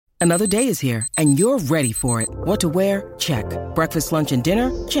Another day is here, and you're ready for it. What to wear? Check. Breakfast, lunch, and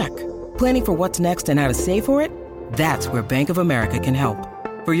dinner? Check. Planning for what's next and how to save for it? That's where Bank of America can help.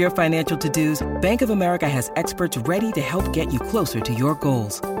 For your financial to-dos, Bank of America has experts ready to help get you closer to your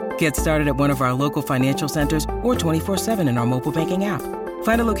goals. Get started at one of our local financial centers or 24/7 in our mobile banking app.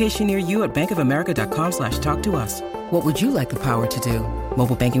 Find a location near you at bankofamerica.com/talktous. What would you like the power to do?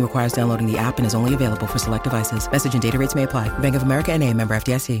 Mobile banking requires downloading the app and is only available for select devices. Message and data rates may apply. Bank of America N.A., member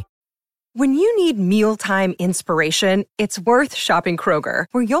FDIC. When you need mealtime inspiration, it's worth shopping Kroger,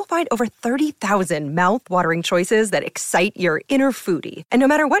 where you'll find over 30,000 mouth-watering choices that excite your inner foodie. And no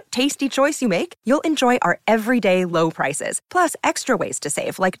matter what tasty choice you make, you'll enjoy our everyday low prices, plus extra ways to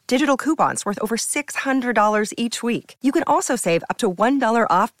save, like digital coupons worth over $600 each week. You can also save up to $1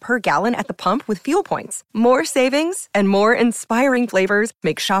 off per gallon at the pump with fuel points. More savings and more inspiring flavors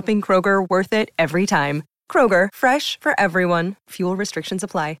make shopping Kroger worth it every time. Kroger, fresh for everyone. Fuel restrictions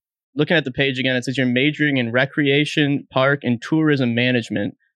apply. Looking at the page again, it says you're majoring in recreation, park, and tourism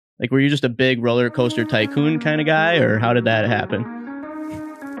management. Like, were you just a big roller coaster tycoon kind of guy, or how did that happen?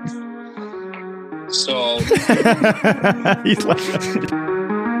 So He's like,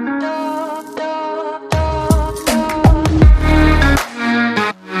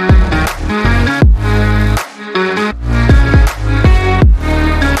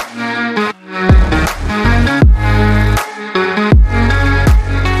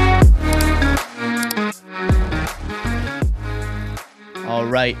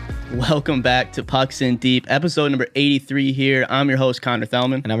 Right. Welcome back to Pucks in Deep, episode number 83 here. I'm your host, Connor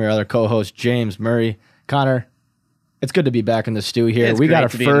Thellman. And I'm your other co-host, James Murray. Connor, it's good to be back in the stew here. We got a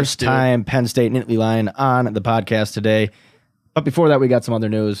first-time Penn State Nittany Lion on the podcast today. But before that, we got some other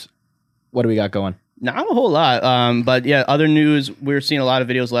news. What do we got going? Not a whole lot. But yeah, other news, we're seeing a lot of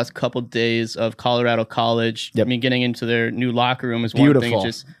videos the last couple days of Colorado College. Yep. I mean, getting into their new locker room is beautiful. One thing.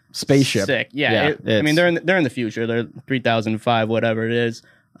 Just spaceship. Sick. Yeah. I mean, they're in the future. They're 3005, whatever it is.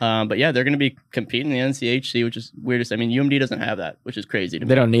 But yeah, they're going to be competing in the NCHC, which is weirdest. I mean, UMD doesn't have that, which is crazy to me.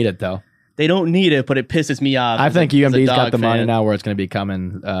 They don't need it, though. They don't need it, but it pisses me off. I think UMD's got the money now where it's going to become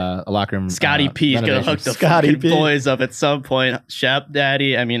a locker room. Scotty P is going to hook the fucking boys up at some point. Shep,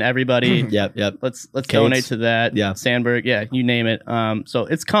 Daddy, I mean, everybody. Yep. Let's donate to that. Yeah. Sandberg, yeah, you name it. So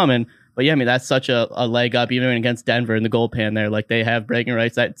it's coming. But yeah, I mean, that's such a leg up, even against Denver in the goal pan there. Like, they have bragging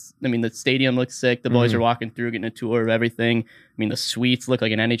rights. The stadium looks sick. The boys are walking through, getting a tour of everything. I mean, the suites look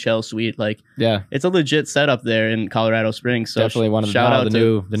like an NHL suite. Like, yeah, it's a legit setup there in Colorado Springs. So definitely one of the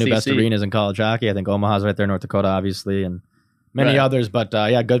new best arenas in college hockey. I think Omaha's right there, North Dakota, obviously, and many others. But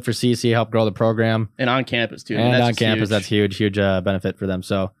yeah, good for CC, help grow the program. And on campus, too. And on campus, that's huge benefit for them.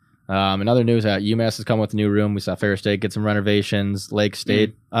 So, in other news, UMass has come with a new room. We saw Ferris State get some renovations. Lake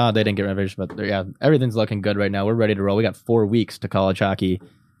State, they didn't get renovations, but yeah, everything's looking good right now. We're ready to roll. We got 4 weeks to college hockey.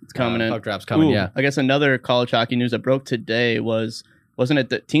 It's coming in. Puck drop's coming, yeah. I guess another college hockey news that broke today wasn't it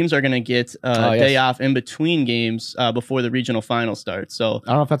that teams are going to get a day off in between games before the regional final starts. So I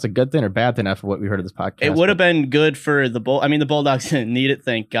don't know if that's a good thing or bad thing after what we heard of this podcast. It would have been good for the the Bulldogs didn't need it,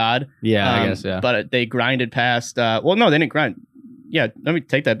 thank God. Yeah, I guess, yeah. But they grinded past. No, they didn't grind. Yeah, let me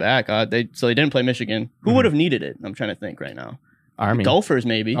take that back. They didn't play Michigan. Who would have needed it? I'm trying to think right now. Army. Gophers,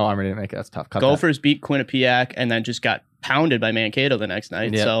 maybe. Oh, Army didn't make it. That's tough. Gophers beat Quinnipiac and then just got pounded by Mankato the next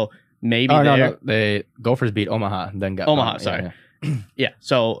night. Yep. So maybe Gophers beat Omaha and then got Omaha. Sorry. Yeah.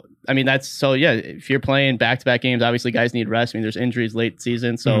 So I mean if you're playing back-to-back games, obviously guys need rest. I mean, there's injuries late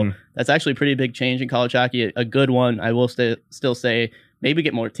season, so that's actually a pretty big change in college hockey. A good one. I will still say maybe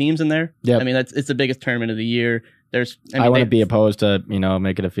get more teams in there. Yeah. I mean, it's the biggest tournament of the year. I wouldn't be opposed to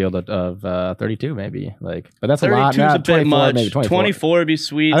make it a field of 32 maybe, but that's a lot. 32 is a bit much. Maybe 24 would be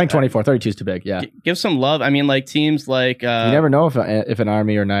sweet. I think 24, 32 is too big. Yeah, give some love. I mean, like teams like you never know if an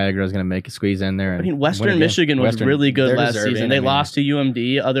Army or Niagara is going to make a squeeze in there. I mean, Western Michigan was really good last season. They lost to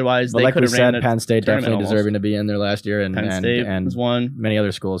UMD. Otherwise, they could have ran. Penn State definitely deserving to be in there last year, and Penn State was one. Many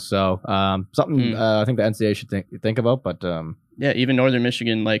other schools. So something I think the NCAA should think about. But yeah, even Northern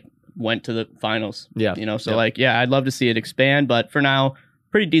Michigan went to the finals. Yeah. I'd love to see it expand, but for now,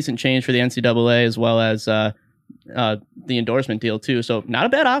 pretty decent change for the NCAA as well as the endorsement deal too. So not a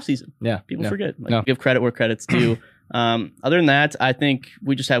bad offseason. Yeah. People forget. Give credit where credit's due. Other than that, I think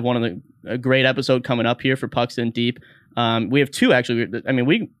we just have a great episode coming up here for Pucks in Deep. We have two actually. I mean,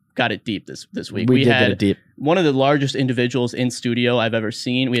 we got it deep this week. We did get it deep. One of the largest individuals in studio I've ever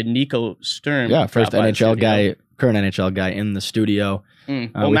seen. We had Nico Sturm. Yeah, first NHL guy, current NHL guy in the studio.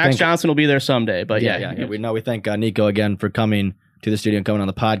 Max Johnson will be there someday, but we thank Nico again for coming to the studio and coming on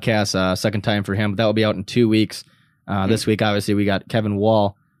the podcast. Second time for him, but that will be out in 2 weeks. This week, obviously, we got Kevin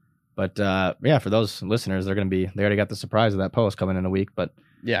Wall. But for those listeners, they already got the surprise of that post coming in a week. But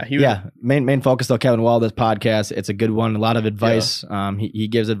Yeah, main focus though, Kevin Wall, this podcast, it's a good one. A lot of advice. He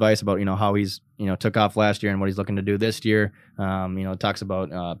gives advice about how he's took off last year and what he's looking to do this year. Talks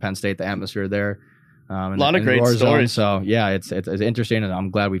about Penn State, the atmosphere there. A lot of great stories. So yeah, it's interesting, and I'm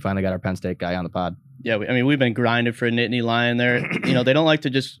glad we finally got our Penn State guy on the pod. Yeah, we've been grinding for Nittany Lion there. They don't like to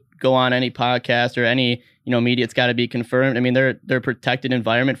just go on any podcast or any media. It's got to be confirmed. I mean, they're a protected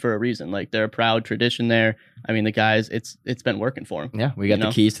environment for a reason. Like, they're a proud tradition there. I mean, the guys, it's been working for them. Yeah, we got the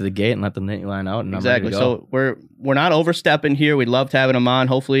keys to the gate and let the Nittany Lion out. And exactly. So we're not overstepping here. We'd love to having him on.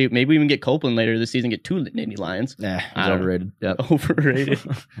 Hopefully, maybe we even get Copeland later this season. Get 2 Nittany Lions. Yeah, he's overrated. Yep. Overrated.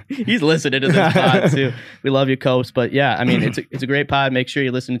 He's listening to this pod too. We love you, Copes. But yeah, I mean, it's a great pod. Make sure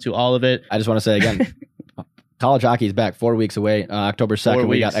you listen to all of it. I just want to say again. College hockey is back 4 weeks away. October 2nd,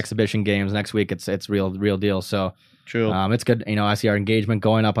 we got exhibition games. Next week, it's real deal. So true. It's good. I see our engagement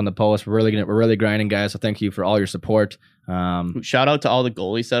going up on the post. We're really grinding, guys. So thank you for all your support. Shout out to all the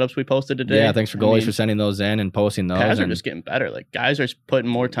goalie setups we posted today. Yeah, thanks for goalies for sending those in and posting those. Guys are just getting better. Like, guys are putting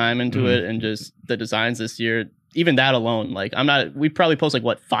more time into it, and just the designs this year. Even that alone, like, we probably post 5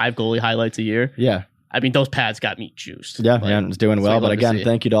 goalie highlights a year. Yeah. I mean, those pads got me juiced. Yeah, it's doing well. But again,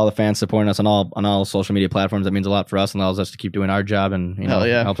 thank you to all the fans supporting us on all social media platforms. That means a lot for us and allows us to keep doing our job and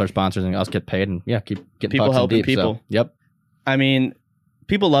helps our sponsors and us get paid and keep getting people pucks helping in deep. People. So, yep. I mean,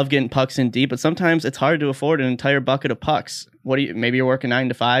 people love getting pucks in deep, but sometimes it's hard to afford an entire bucket of pucks. Maybe you're working 9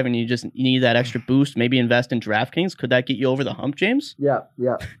 to 5 and you need that extra boost. Maybe invest in DraftKings. Could that get you over the hump, James? Yeah.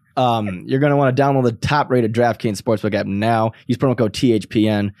 You're going to want to download the top-rated DraftKings Sportsbook app now. Use promo code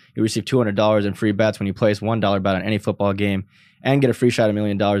THPN. You'll receive $200 in free bets when you place $1 bet on any football game and get a free shot at $1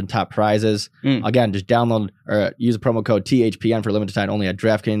 million in top prizes. Again, just download or use the promo code THPN for limited time only at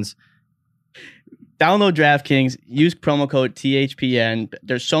DraftKings. Download DraftKings. Use promo code THPN.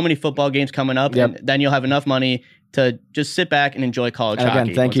 There's so many football games coming up, and then you'll have enough money to just sit back and enjoy college hockey.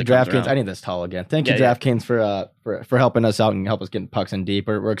 Again, thank you, DraftKings. I need this towel again. Thank you, DraftKings, for helping us out and help us get pucks in deep.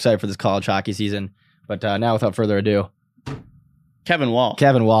 We're excited for this college hockey season. But now, without further ado, Kevin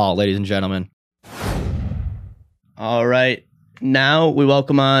Wall, ladies and gentlemen. All right. Now we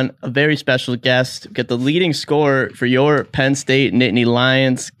welcome on a very special guest. We get the leading scorer for your Penn State Nittany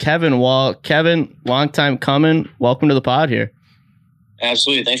Lions, Kevin Wall. Kevin, long time coming. Welcome to the pod here.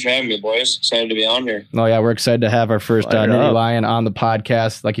 Absolutely. Thanks for having me, boys. Excited to be on here. Oh, yeah. We're excited to have our first Nittany Lion on the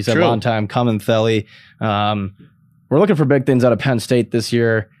podcast. Like you said, long time coming, Thelly. We're looking for big things out of Penn State this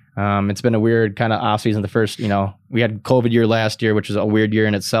year. It's been a weird kind of offseason. The first, we had COVID year last year, which was a weird year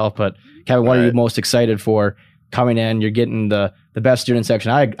in itself. But, Kevin, what are you most excited for coming in? You're getting the best student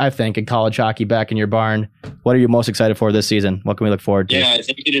section, I think, in college hockey back in your barn. What are you most excited for this season? What can we look forward to? Yeah, I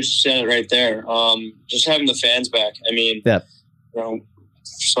think you just said it right there. Just having the fans back. I mean,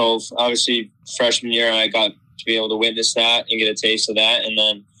 so obviously freshman year, I got to be able to witness that and get a taste of that. And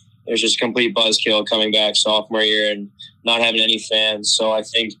then there's just complete buzzkill coming back sophomore year and not having any fans. So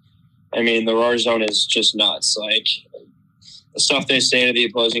the Roar Zone is just nuts. Like, the stuff they say to the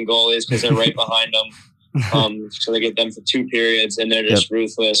opposing goalies because they're right behind them. So they get them for 2 periods and they're just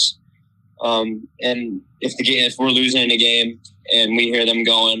ruthless. And if we're losing in a game and we hear them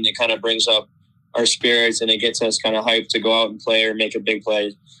going, it kind of brings up our spirits and it gets us kind of hyped to go out and play or make a big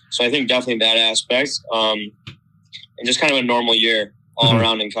play. So I think definitely that aspect. And just kind of a normal year all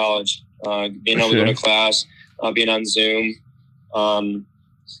around in college, being able to go to class, being on Zoom.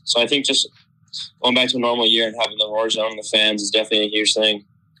 So I think just going back to a normal year and having the Roar Zone and the fans is definitely a huge thing.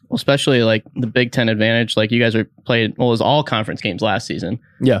 Well, especially like the Big Ten advantage. Like, you guys are playing, it was all conference games last season.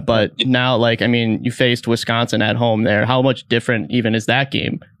 Yeah. But now, you faced Wisconsin at home there. How much different even is that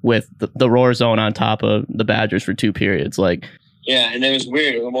game with the Roar Zone on top of the Badgers for 2 periods? Yeah, and it was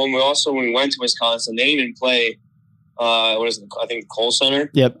weird. When we went to Wisconsin, they didn't even play, I think Kohl Center.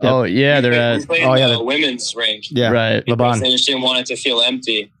 Yep. Oh, yeah. They're we played the women's rink. Yeah, right. Because they just didn't want it to feel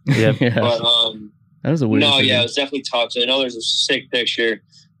empty. Yep. Yeah. But, that was a weird decision. It was definitely tough. So I know there's a sick picture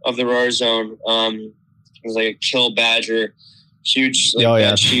of the Roar Zone. It was like a kill badger, huge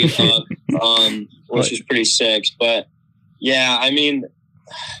sheet up, which was pretty sick. But yeah, I mean,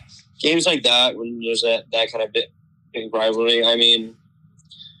 games like that, when there's that kind of big rivalry, I mean,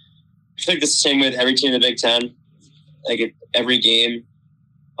 I feel like it's the same with every team in the Big Ten. Every game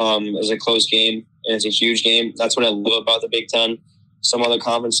is a close game and it's a huge game. That's what I love about the Big Ten. Some other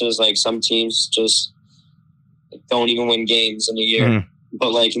conferences, some teams just don't even win games in a year. Mm-hmm.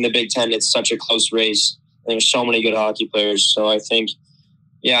 But in the Big Ten, it's such a close race. There's so many good hockey players. So I think,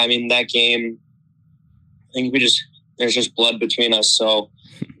 that game, I think there's just blood between us. So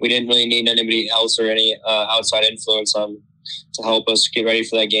we didn't really need anybody else or any outside influence to help us get ready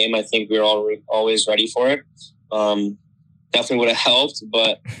for that game. I think we were always ready for it. definitely would have helped.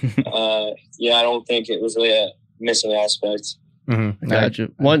 But yeah, I don't think it was really a missing aspect. Mm-hmm. Gotcha.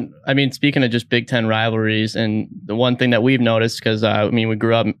 Speaking of just Big Ten rivalries, and the one thing that we've noticed, because we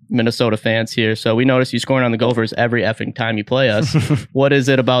grew up Minnesota fans here, so we noticed you scoring on the Gophers every effing time you play us. What is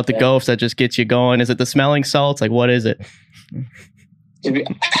it about the Gophs that just gets you going? Is it the smelling salts? Like, what is it?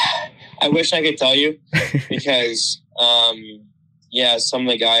 I wish I could tell you, because some of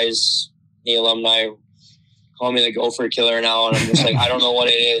the guys, the alumni, call me the Gopher Killer now, and I'm just like, I don't know what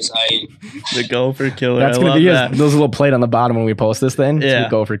it is. The Gopher Killer. That's going to be those little plate on the bottom when we post this thing. Yeah,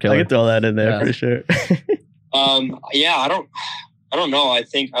 Gopher Killer. I can throw that in there for sure. I don't know. I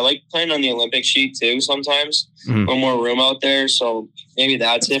think I like playing on the Olympic sheet too sometimes. A little more room out there, so maybe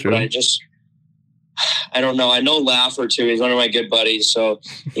that's it. True. But I don't know. I know Laffer too. He's one of my good buddies, so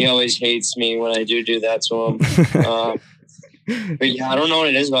he always hates me when I do that to him. But yeah, I don't know what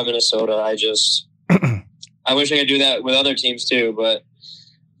it is about Minnesota. I wish I could do that with other teams too, but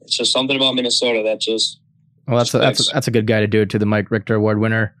it's just something about Minnesota that just. Well, that's a good guy to do it to, the Mike Richter Award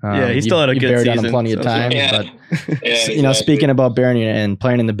winner. He still had a good season. On him plenty of times. Yeah. But exactly. Speaking about Barony and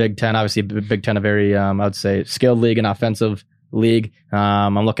playing in the Big Ten, obviously Big Ten, a very I would say skilled league and offensive league.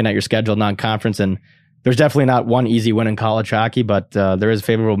 I'm looking at your schedule non-conference, and there's definitely not one easy win in college hockey, but there is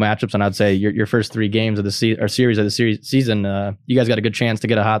favorable matchups, and I'd say your first 3 games of the series of the season, you guys got a good chance to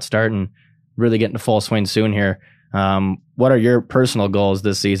get a hot start and really get into full swing soon here. What are your personal goals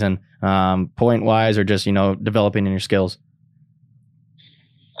this season, point wise, or just developing in your skills?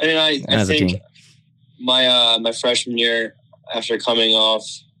 I mean, I think my freshman year, after coming off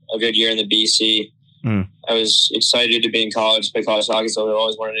a good year in the BC, I was excited to be in college, play college hockey, so I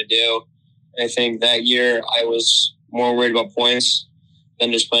always wanted to do. I think that year I was more worried about points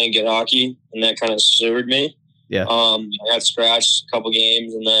than just playing good hockey, and that kind of suited me. Yeah. I got scratched a couple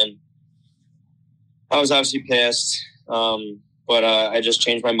games, and then I was obviously pissed. But I just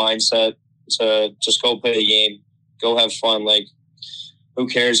changed my mindset to just go play the game, go have fun. Like, who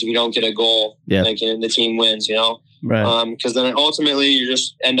cares if you don't get a goal? Yeah. Like, and the team wins, Right. Because then ultimately you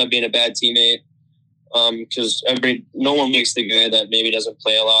just end up being a bad teammate. Because no one makes the guy that maybe doesn't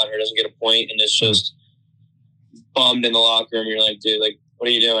play a lot or doesn't get a point and is just bummed in the locker room. You're like, dude, like, what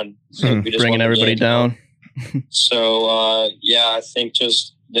are you doing? So we just bringing everybody down. So I think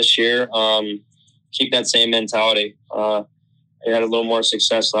just this year, keep that same mentality. I had a little more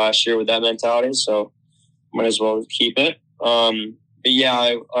success last year with that mentality, so might as well keep it. But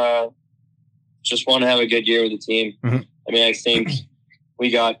yeah, I just want to have a good year with the team. Mm-hmm. I mean, I think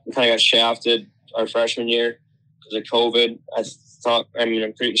we kind of got shafted our freshman year because of COVID.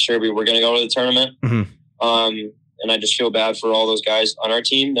 I'm pretty sure we were going to go to the tournament. Mm-hmm. And I just feel bad for all those guys on our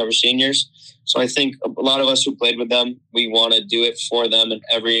team that were seniors. So I think a lot of us who played with them, we want to do it for them and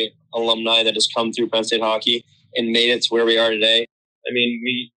every alumni that has come through Penn State hockey and made it to where we are today. I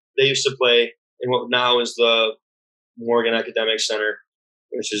mean, they used to play in what now is the Morgan Academic Center,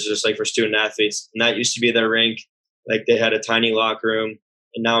 which is just like for student athletes. And that used to be their rink. Like, they had a tiny locker room.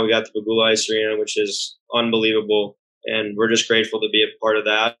 And now we got the Pegula Ice Arena, which is unbelievable. And we're just grateful to be a part of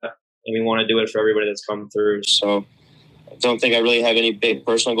that. And we want to do it for everybody that's come through. So I don't think I really have any big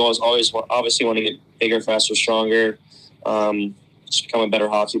personal goals. Obviously want to get bigger, faster, stronger, just become a better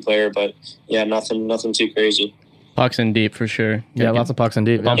hockey player. But yeah, nothing too crazy. Pucks in deep for sure. Yeah, lots of pucks in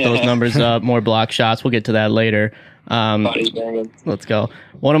deep. Bump those numbers up, more block shots. We'll get to that later. Let's go.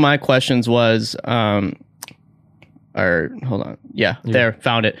 One of my questions was, hold on. Yeah, there,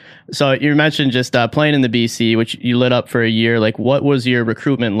 found it. So you mentioned just playing in the BC, which you lit up for a year. Like, what was your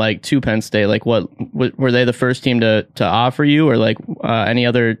recruitment like to Penn State? Like, what were they the first team to offer you, or like any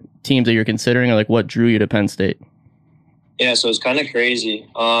other teams that you're considering, or like what drew you to Penn State? Yeah, so it's kind of crazy.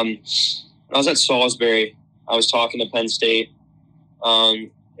 I was at Salisbury. I was talking to Penn State,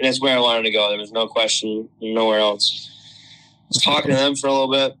 and that's where I wanted to go. There was no question, nowhere else. I was talking to them for a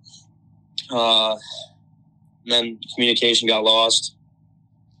little bit. And then communication got lost.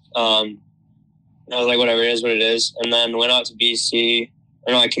 And I was like, whatever, it is what it is. And then went out to BC.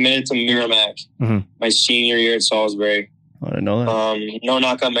 I committed to Merrimack my senior year at Salisbury. I didn't know that. No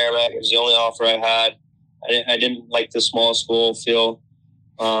knock on Merrimack. It was the only offer I had. I didn't like the small school feel.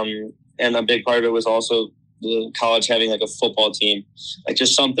 And a big part of it was also the college having like a football team. Like,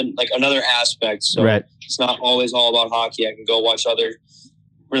 just something, like another aspect. So It's not always all about hockey. I can go watch other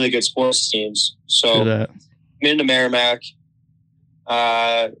really good sports teams. So I'm into Merrimack.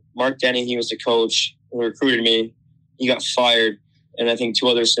 Mark Denny, he was the coach who recruited me. He got fired, and I think 2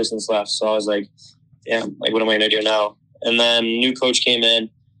 other assistants left. So I was like, damn, like, what am I going to do now? And then new coach came in.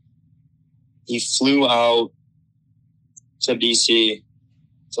 He flew out to BC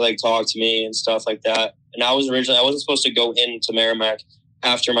to like talk to me and stuff like that. and I wasn't supposed to go into Merrimack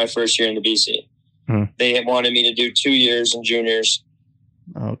after my first year in the BC. They wanted me to do 2 years in juniors.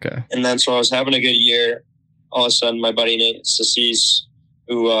 Okay. And then so I was having a good year. All of a sudden, my buddy Nate Sassis,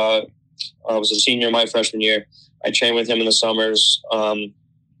 who was a senior my freshman year, I trained with him in the summers.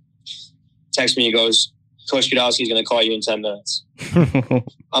 Texts me, he goes, Coach Godowski's going to call you in 10 minutes.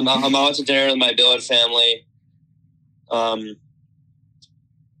 I'm out to dinner with my billet family. And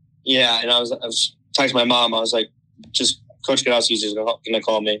I was texting my mom. I was like, just Coach Godowski's just going to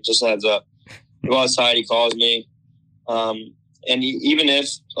call me. Just a heads up. We go outside. He calls me. And even if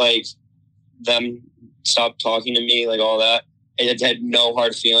like them stopped talking to me, like all that, I had no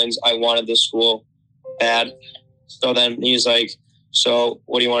hard feelings. I wanted this school bad. So then he's like, so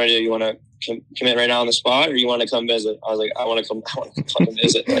what do you want to do? You want to commit right now on the spot, or you want to come visit? I was like, I want to come and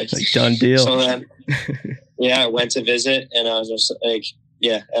visit. Like done deal. So then, I went to visit, and I was just like,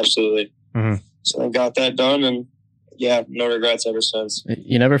 yeah, absolutely. So then got that done, and no regrets ever since.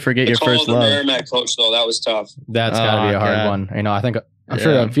 You never forget your first love. The Merrimack coach, though, that was tough. That's got to be a hard one. I think I'm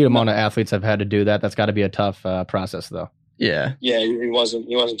sure a few amount of athletes have had to do that. That's got to be a tough process, though. Yeah. Yeah, he wasn't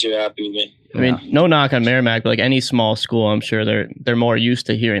too happy with me. I mean, no knock on Merrimack, but like any small school, I'm sure they're more used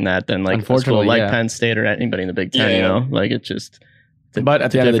to hearing that than like a school like Penn State or anybody in the Big Ten. You know, like it just. But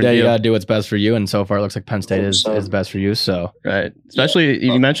at the end of the day, you got to do what's best for you, and so far it looks like Penn State is best for you. So right, especially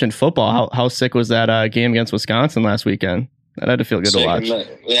you mentioned football. How sick was that game against Wisconsin last weekend? That had to feel good to watch.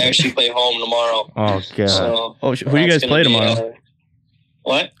 We actually play home tomorrow. Oh god! So who do you guys play tomorrow?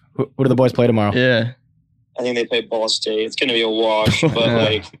 What? Who do the boys play tomorrow? Yeah. I think they play Ball State. It's going to be a wash, but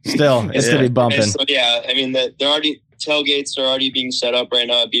like still, it's going to be bumping. I mean, they're already tailgates are already being set up right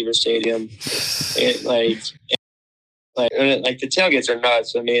now at Beaver Stadium. Like the tailgates are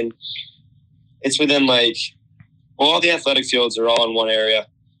nuts. I mean, it's within all the athletic fields are all in one area.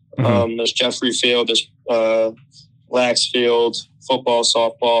 There's Jeffrey Field, there's Lax Field, football,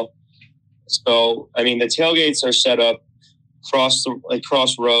 softball. So I mean, the tailgates are set up cross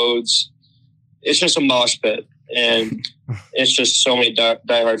roads. It's just a mosh pit, and it's just so many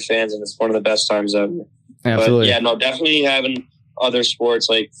diehard fans, and it's one of the best times ever. Absolutely. But definitely having other sports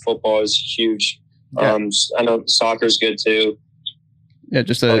like football is huge. Yeah. I know soccer's good too. Yeah,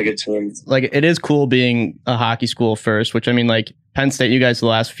 just a good team. Like it is cool being a hockey school first, which I mean, like Penn State, you guys the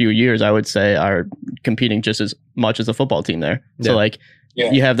last few years, I would say, are competing just as much as a football team there. So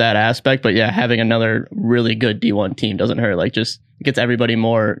you have that aspect, but having another really good D1 team doesn't hurt. Like just gets everybody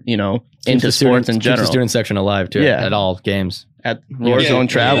more, into sports in general. Keeps the student section alive too. At all games. At Warzone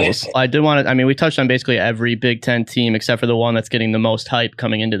Travels. I did want to, I mean, we touched on basically every Big Ten team except for the one that's getting the most hype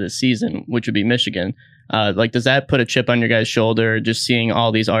coming into this season, which would be Michigan. Does that put a chip on your guys' shoulder, just seeing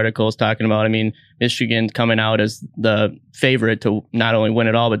all these articles talking about, I mean, Michigan coming out as the favorite to not only win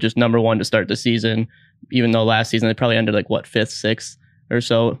it all, but just number one to start the season, even though last season they probably ended 5th, 6th or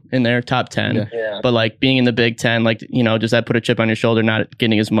so in their top 10. Yeah. But being in the Big Ten, does that put a chip on your shoulder, not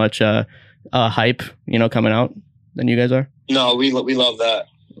getting as much hype, coming out than you guys are? No, we love that.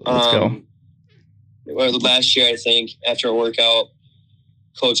 Let's go. Last year, I think, after a workout,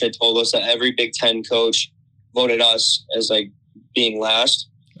 Coach had told us that every Big Ten coach voted us as being last.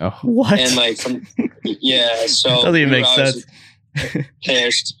 Oh, what? And so doesn't even make sense.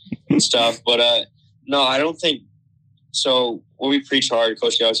 Pissed and stuff, but no, I don't think so. What we preach hard,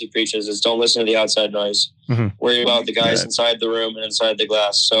 Coach Godowski preaches, is don't listen to the outside noise. Worry about the guys inside the room and inside the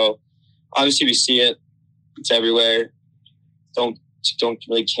glass. So obviously we see it; it's everywhere. Don't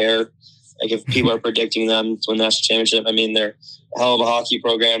really care. If people are predicting them to win the national championship, I mean, they're a hell of a hockey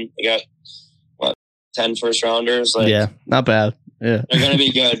program. They got 10 first rounders. Not bad. Yeah, they're going to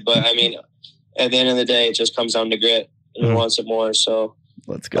be good, but I mean, at the end of the day, it just comes down to grit, and who wants it more. So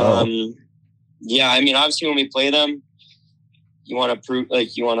let's go. I mean, obviously, when we play them, you want to prove,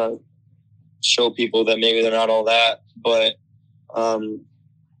 you want to show people that maybe they're not all that. But I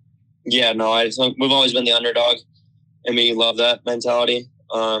think we've always been the underdog, and we love that mentality.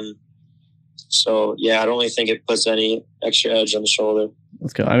 I don't really think it puts any extra edge on the shoulder.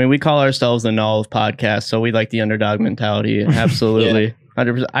 Let's go. I mean, we call ourselves the Null podcast, so we like the underdog mentality. Absolutely.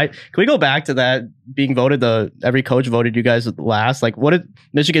 100%. Can we go back to that being voted? Every coach voted you guys last. What did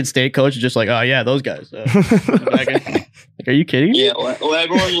Michigan State coach just oh yeah, those guys? Are you kidding me? Yeah. Well,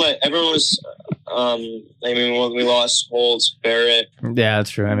 everyone was. I mean, when we lost Holtz, Barrett. Yeah, that's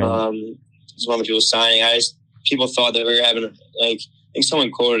true. I mean, it's one of the people signing. People thought that we were having I think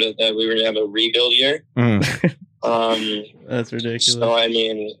someone quoted it that we were going to have a rebuild year. That's ridiculous. So I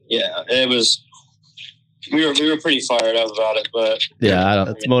mean, it was we were pretty fired up about it, but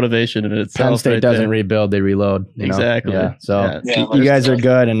that's motivation in itself. Penn State doesn't rebuild; they reload. Exactly. Yeah. So you guys are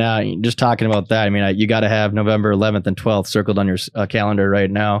good. And now, just talking about that, I mean, you got to have November 11th and 12th circled on your calendar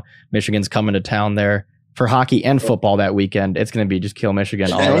right now. Michigan's coming to town there for hockey and football that weekend. It's going to be just kill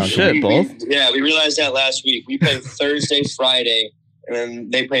Michigan all around. Both. We realized that last week. We play Thursday, Friday, and then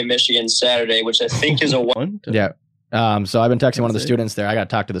they play Michigan Saturday, which I think is a one. Yeah. So I've been texting one of the students there. I got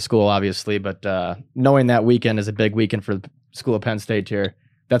to talk to the school, obviously, but knowing that weekend is a big weekend for the school of Penn State here,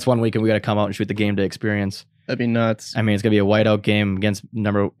 that's one weekend we got to come out and shoot the game day experience. That'd be nuts. I mean, it's gonna be a whiteout game against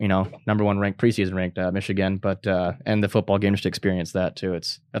number one ranked preseason ranked Michigan, but and the football game just to experience that too.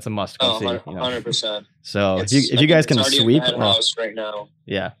 That's a must go see. 100%. So if you guys can sweep right now,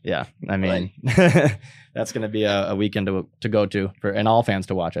 yeah. I mean, that's gonna be a weekend to go to and all fans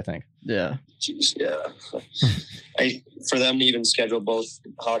to watch. I think. Yeah. Jeez, yeah. For them to even schedule both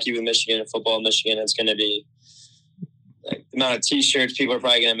hockey with Michigan and football with Michigan, it's gonna be. Like, the amount of T-shirts people are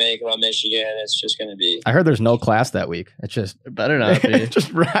probably going to make about Michigan, it's just going to be... I heard there's no class that week. It's just... It better not be.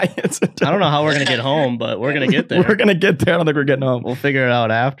 Just riots. I don't know how we're going to get home, but we're going to get there. We're going to get there. I don't think we're getting home. We'll figure it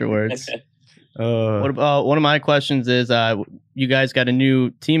out afterwards. What about, one of my questions is, you guys got a new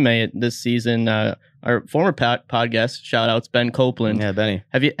teammate this season. Our former podcast, shout-outs, Ben Copeland. Yeah, Benny.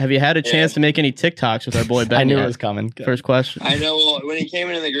 Have you had a chance to make any TikToks with our boy Ben? I knew it was coming. First question. I know. Well, when he came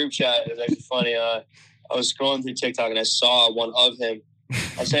into the group chat, it was actually funny. I was scrolling through TikTok and I saw one of him.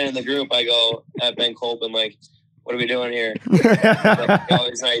 I sent in the group. I go at Ben Copeland, like, "What are we doing here?" He's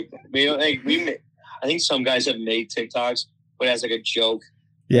like, I think some guys have made TikToks, but as like a joke.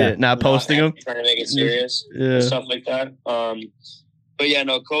 Yeah, not posting them, trying to make it serious, stuff like that. But yeah,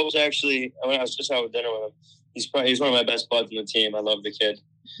 no, Cope's actually. I was just out with dinner with him. He's one of my best buds in the team. I love the kid.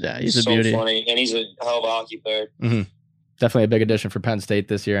 Yeah, he's a so beauty. Funny, and he's a hell of a hockey player. Mm-hmm. Definitely a big addition for Penn State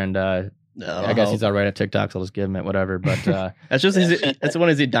this year, and I guess he's all right at TikTok, so I'll just give him it, whatever. But that's just that's when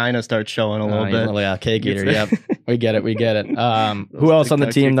his Edina starts showing a little bit. Yeah, cake eater. Yep, we get it. Who else on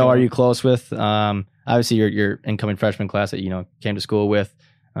the team though are you close with? Obviously your incoming freshman class that came to school with.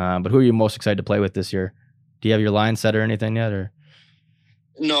 But who are you most excited to play with this year? Do you have your line set or anything yet? Or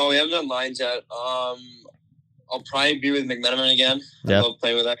no, we haven't done lines yet. I'll probably be with McMenamin again. I love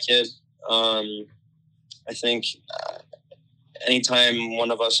playing with that kid. I think. Anytime one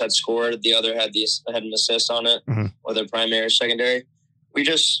of us had scored, the other had an assist on it, whether primary or secondary. We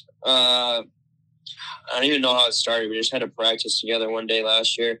just, I don't even know how it started. We just had to practice together one day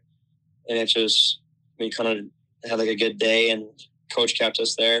last year, and we kind of had like a good day, and coach kept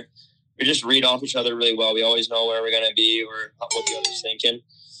us there. We just read off each other really well. We always know where we're going to be or what the other's thinking.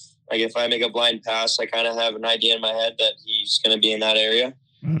 Like if I make a blind pass, I kind of have an idea in my head that he's going to be in that area,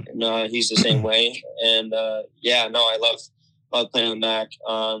 and he's the same way. And I love playing with Mac.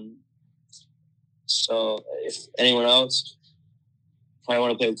 So if anyone else, I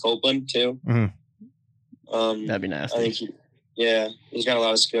want to play with Copeland too. That'd be nasty. I think he's got a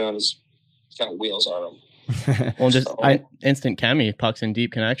lot of skill. He's got wheels on him. Well, just instant chemi, pucks in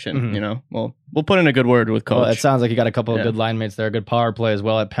deep connection. We'll put in a good word with coach. Well, it sounds like you got a couple of good line mates there, good power play as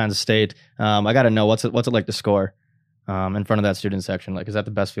well at Penn State. I got to know what's it like to score in front of that student section. Like, is that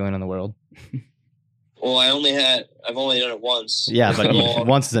the best feeling in the world? Well, I've only done it once. Yeah, but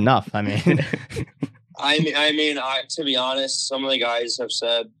once is enough. I mean, to be honest, some of the guys have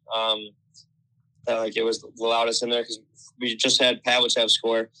said that like it was the loudest in there because we just had Pavlichev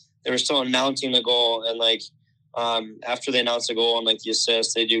score. They were still announcing the goal, and like after they announced the goal and like the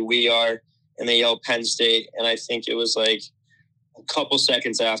assist, they do "We Are" and they yell Penn State, and I think it was like a couple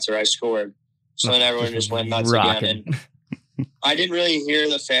seconds after I scored. So then everyone just went nuts again. And I didn't really hear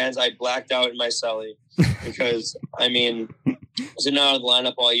the fans. I blacked out in my celly because, I was in and out of the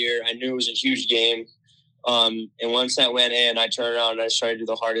lineup all year. I knew it was a huge game. And once that went in, I turned around and I tried to do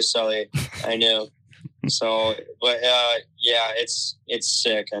the hardest celly I knew. So, but it's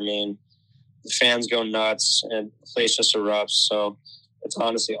sick. The fans go nuts and the place just erupts. So it's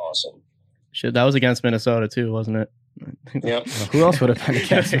honestly awesome. Shit, that was against Minnesota too, wasn't it? Yep. Well, who else would have been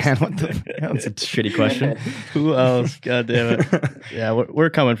against, man? That's a shitty question. Who else? God damn it. Yeah,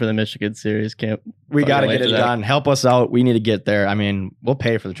 we're coming for the Michigan series. We got to get it done. Help us out. We need to get there. We'll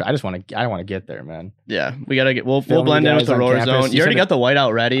pay for the trip. I want to get there, man. Yeah, we got to get, we'll blend in with the Roar Zone. You already got the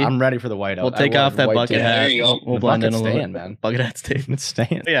whiteout ready. I'm ready for the whiteout. We'll take off that bucket hat. There you go. We'll blend in a little bit. Man. Bucket hat staying. It's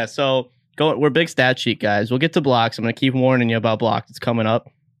staying. Yeah, so we're big stat sheet guys. We'll get to blocks. I'm going to keep warning you about blocks. It's coming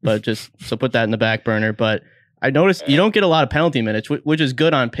up, but so put that in the back burner. But I noticed you don't get a lot of penalty minutes, which is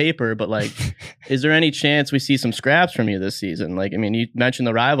good on paper, but like, is there any chance we see some scraps from you this season? Like, you mentioned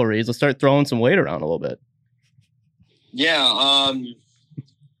the rivalries. Let's start throwing some weight around a little bit. Yeah.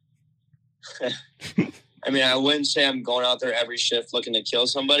 I mean, I wouldn't say I'm going out there every shift looking to kill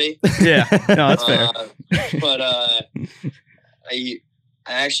somebody. Yeah, no, that's fair. But I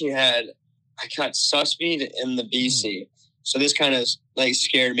actually I got suspied in the BC. So this kind of like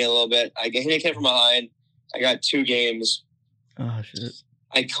scared me a little bit. I hit a kid from behind. I got 2 games. Oh, shit.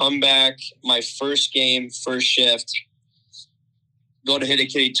 I come back, my first game, first shift, go to hit a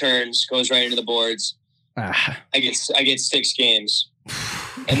kid, he turns, goes right into the boards. I get 6 games.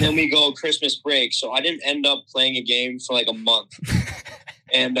 And then we go Christmas break. So I didn't end up playing a game for like a month.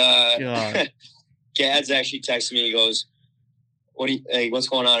 And Gads actually texted me. He goes, what's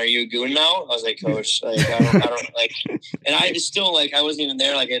going on? Are you a goon now? I was like, Coach, like, I don't like, and I just still like, I wasn't even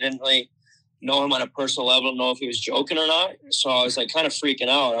there. Like, I didn't really know him on a personal level, know if he was joking or not. So I was like kind of freaking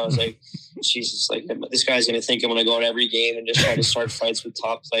out. I was like, Jesus, like this guy's going to think I'm going to go to every game and just try to start fights with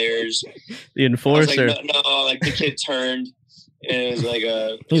top players. The enforcer. Like, no, like the kid turned and it was like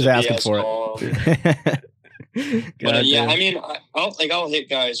he's asking for it. But yeah, I mean, I'll hit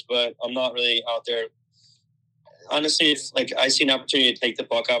guys, but I'm not really out there. Honestly, if like I see an opportunity to take the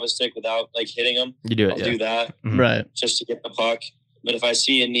puck off a stick without like hitting them, you do it. I'll do that, right? Just to get the puck. But if I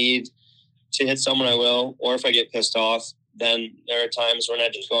see a need to hit someone, I will. Or if I get pissed off, then there are times when I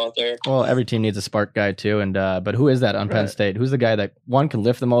just go out there. Well, every team needs a spark guy too, and but who is that on Penn State? Who's the guy that 1 can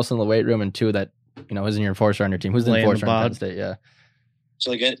lift the most in the weight room, and 2 that isn't your enforcer on your team? Who's the enforcer on Penn State? Yeah.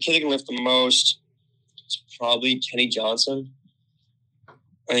 So the kid that can lift the most is probably Kenny Johnson.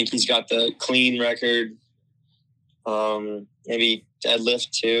 I think he's got the clean record. Maybe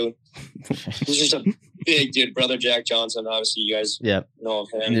deadlift too. He's just a big dude. Brother Jack Johnson, obviously you guys know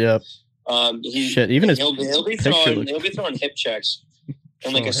of him. Yep. He'll be throwing hip checks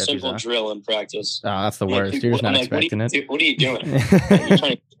and like a simple drill in practice. Oh, that's the worst. You're just not expecting it. What are you doing? You're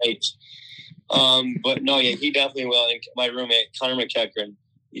trying to fight. But no, yeah, he definitely will. And my roommate Connor McEachran,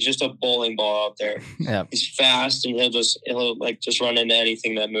 he's just a bowling ball out there. Yeah, he's fast and he'll just run into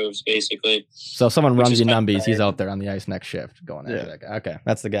anything that moves, basically. So if someone runs you numbies, he's out there on the ice next shift going after that guy. Okay,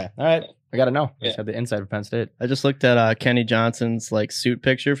 that's the guy. All right, I got to know. I just had the inside for Penn State. I just looked at Kenny Johnson's like suit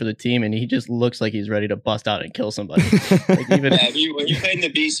picture for the team, and he just looks like he's ready to bust out and kill somebody. Like, he played in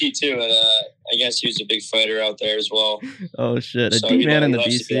the BC too, and I guess he was a big fighter out there as well. Oh shit, a deep man in the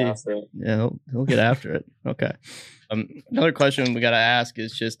BC. Yeah, he'll get after it. Okay. Another question we got to ask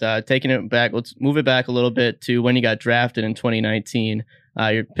is just taking it back. Let's move it back a little bit to when you got drafted in 2019.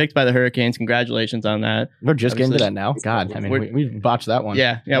 You're picked by the Hurricanes. Congratulations on that. We're just getting to that now. God, I mean, we botched that one.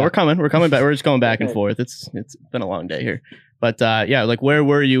 Yeah, we're coming back. We're just going back and forth. It's been a long day here. But yeah, like where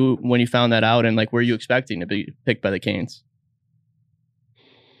were you when you found that out, and like were you expecting to be picked by the Canes?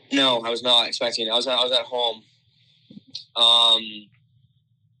 No, I was not expecting it. I was at home.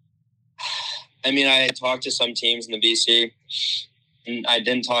 I mean, I had talked to some teams in the BC, and I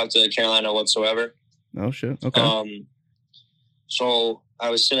didn't talk to Carolina whatsoever. Oh, shit. Okay. So I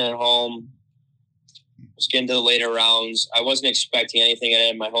was sitting at home, was getting to the later rounds. I wasn't expecting anything. I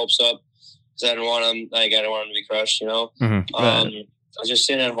had my hopes up because I didn't want them to be crushed, Mm-hmm. I was just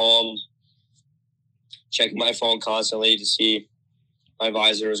sitting at home, checking my phone constantly to see if my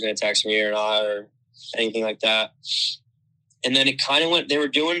advisor was going to text me or not or anything like that. And then it kind of went, they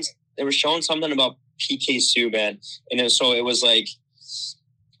were showing something about PK Subban, and it was like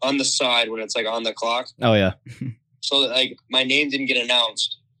on the side when it's like on the clock. Oh yeah. So like my name didn't get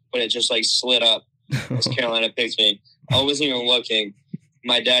announced, but it just like slid up as Carolina picked me. I wasn't even looking.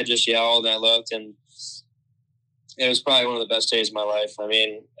 My dad just yelled, and I looked, and it was probably one of the best days of my life. I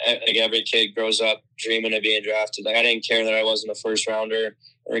mean, like every kid grows up dreaming of being drafted. Like I didn't care that I wasn't a first rounder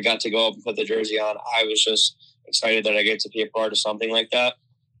or got to go up and put the jersey on. I was just excited that I get to be a part of something like that.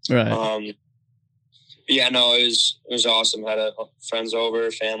 Right. Yeah, no, it was awesome. Had friends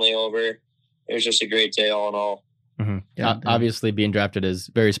over, family over. It was just a great day all in all. Mm-hmm. Yeah, obviously being drafted is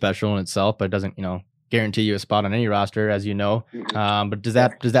very special in itself, but it doesn't, guarantee you a spot on any roster, as you know. But does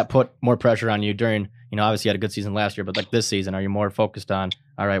that put more pressure on you during, obviously you had a good season last year, but like this season, are you more focused on,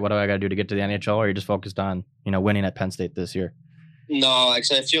 all right, what do I got to do to get to the NHL? Or are you just focused on, winning at Penn State this year? No,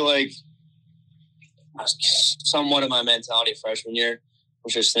 actually, I feel like somewhat of my mentality freshman year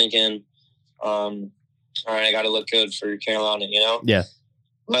was just thinking, all right, I got to look good for Carolina, Yeah.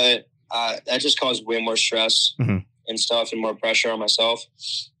 But that just caused way more stress and stuff and more pressure on myself.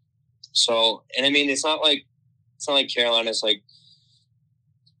 So, and I mean, it's not like Carolina's like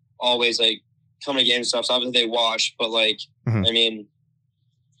always like coming to games and stuff. So obviously they watch, but like, I mean,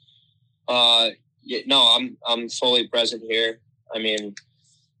 I'm fully present here. I mean,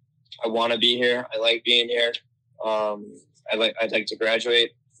 I want to be here. I like being here. I'd like to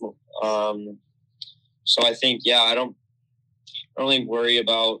graduate. So I think, I don't really worry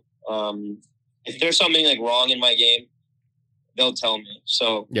about if there's something like wrong in my game, they'll tell me.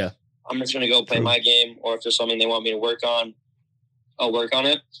 So yeah, I'm just going to go play my game, or if there's something they want me to work on, I'll work on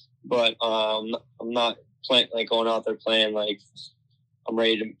it. But I'm not playing like going out there playing like I'm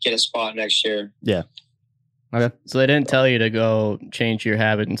ready to get a spot next year. Yeah. Okay. So they didn't tell you to go change your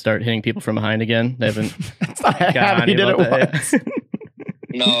habit and start hitting people from behind again? They haven't got He did it once.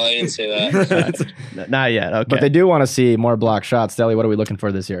 No, I didn't say that. Not yet. Okay. But they do want to see more block shots. Deli, what are we looking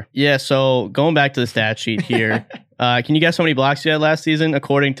for this year? Yeah, so going back to the stat sheet here, can you guess how many blocks you had last season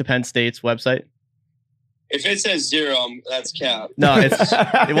according to Penn State's website? If it says 0, that's cap. No,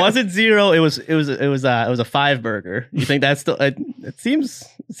 it wasn't 0. It was a 5 burger. You think that's still? It seems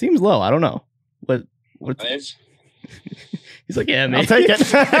low. I don't know. What? 5? He's like, yeah, man. I'll take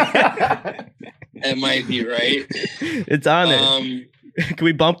it. It might be right. It's on there. Can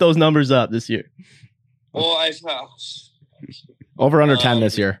we bump those numbers up this year? Well, over under 10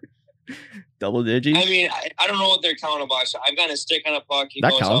 this year. Double digits? I mean, I don't know what they're counting about. So I've got a stick on a puck.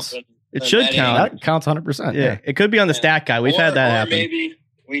 That counts. It should count. That counts 100%. Yeah, it could be on the stat guy. We've had that happen. Maybe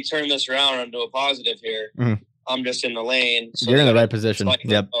we turn this around into a positive here. Mm-hmm. I'm just in the lane. So you're in the right position.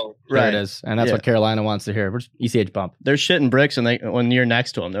 Yep. There it is. And that's what Carolina wants to hear. We're ECH bump. They're shitting bricks, and when you're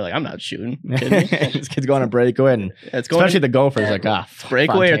next to them, they're like, I'm not shooting. This kid's going to breakaway. And especially the Gophers, like,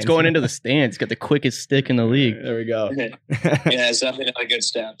 breakaway, Fontaine. It's going into the stands. It's got the quickest stick in the league. There we go. Yeah, it's definitely not a good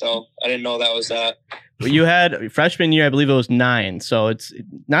stat, though. I didn't know that was that. Well, you had freshman year, I believe it was 9. So it's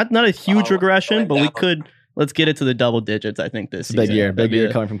not a huge regression, but we could. Let's get it to the double digits, I think, this season. Big year. Big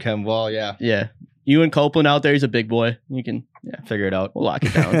year coming from Kevin Wall, yeah. Yeah. You and Copeland out there, he's a big boy. You can figure it out. We'll lock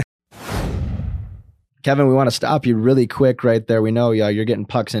it down. Kevin, we want to stop you really quick right there. We know you're getting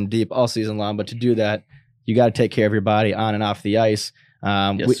pucks in deep all season long, but to do that, you got to take care of your body on and off the ice.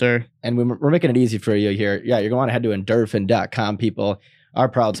 Yes, sir. And we're making it easy for you here. Yeah, you're going to head to endorphin.com, people. Our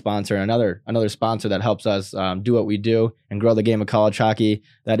proud sponsor, another sponsor that helps us do what we do and grow the game of college hockey.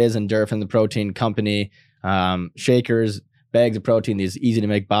 That is Endorphin, the protein company. Shakers, bags of protein, these easy to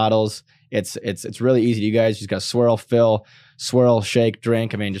make bottles. It's really easy. You guys just got to swirl, fill, swirl, shake,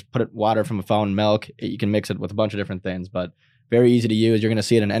 drink. I mean, just put it water from a fountain, milk. You can mix it with a bunch of different things, but very easy to use. You're going to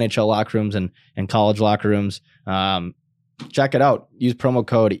see it in NHL locker rooms and college locker rooms. Check it out. Use promo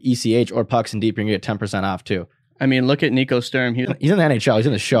code ECH or Pucks and Deep. You're going to get 10% off too. I mean, look at Nico Sturm. He's in the NHL. He's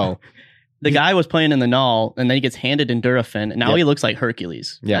in the show. The guy was playing in the Null, and then he gets handed Endorphin, and now he looks like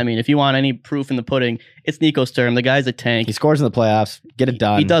Hercules. Yeah. I mean, if you want any proof in the pudding, it's Nico Sturm. The guy's a tank. He scores in the playoffs. Get it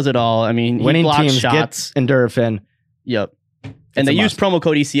done. He does it all. I mean, winning he blocks teams shots. Get Endorphin. Yep. And they use promo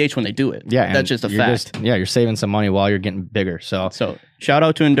code ECH when they do it. Yeah, that's just a fact. You're saving some money while you're getting bigger. So shout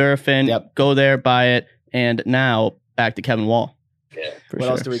out to Endorphin. Yep. Go there, buy it, and now back to Kevin Wall. Yeah. What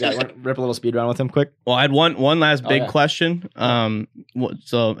else do we got? Rip a little speed round with him quick. Well, I had one last big question.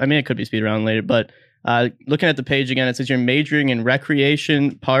 So I mean, it could be speed round later, but looking at the page again, it says you're majoring in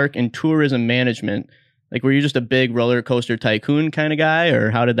recreation, park, and tourism management. Like, were you just a big roller coaster tycoon kind of guy,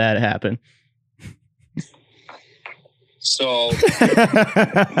 or how did that happen? So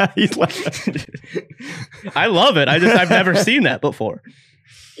he's like, I love it. I've never seen that before.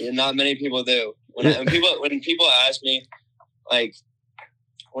 Yeah, not many people do. When people ask me, like,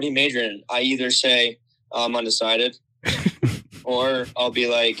 what are you majoring in? I either say I'm undecided, or I'll be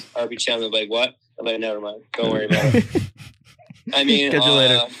like RPChem. They'll be like, what? I'm like, never mind. Don't worry about it. I mean, catch you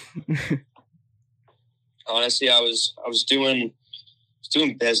later. Honestly, I was doing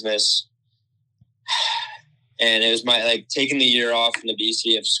business, and it was my taking the year off from the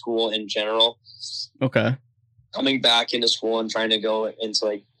BC of school in general. Okay. Coming back into school and trying to go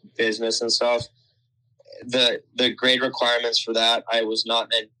into business and stuff. The grade requirements for that, I was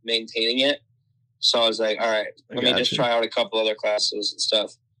not maintaining it. So I was like, all right, let me just try out a couple other classes and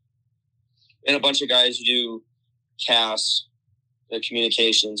stuff. And a bunch of guys who do CAS, the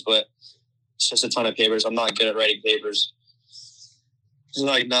communications, but it's just a ton of papers. I'm not good at writing papers. It's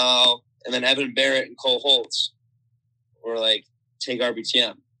like, no. And then Evan Barrett and Cole Holtz were like, take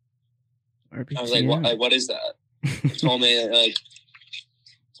RBTM. I was like, what is that? He told me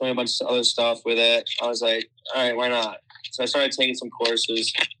a bunch of other stuff with it. I was like, all right, why not? So I started taking some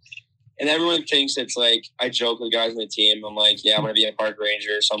courses, and everyone thinks it's like, I joke with guys on the team. I'm like, yeah, I'm going to be a park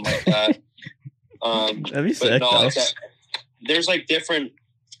ranger or something like that. That'd be sick. No, there's different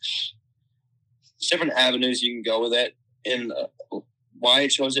avenues you can go with it. And why I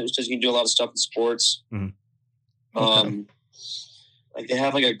chose it was because you can do a lot of stuff in sports. Mm-hmm. Okay. They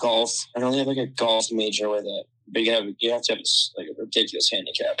have a golf. I don't have a golf major with it. But you have to have a ridiculous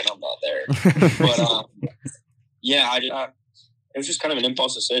handicap, and I'm not there. But yeah, it was just kind of an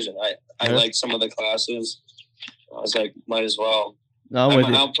impulse decision. I liked some of the classes. I was like, might as well.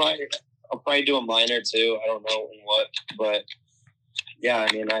 I'll I'll probably do a minor too. I don't know in what, but yeah,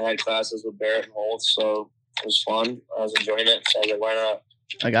 I mean, I had classes with Barrett and Holt, so it was fun. I was enjoying it. So I was like, why not?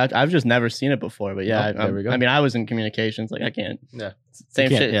 I've just never seen it before, but yeah, there we go. I mean, I was in communications, like I can't. Yeah, same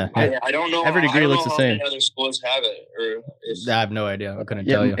shit. Yeah, I don't know. Every degree looks the same. How other schools have it, or if, I have no idea. I couldn't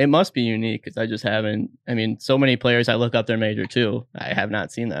tell you. It must be unique because I just haven't. I mean, so many players I look up their major too. I have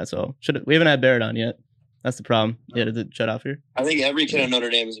not seen that, so we haven't had Barrett on yet. That's the problem. Yeah, does it shut off here? I think every kid at Notre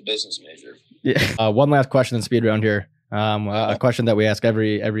Dame is a business major. Yeah. One last question in speed round here. A question that we ask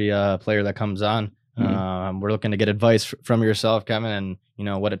every player that comes on. We're looking to get advice from yourself, Kevin, and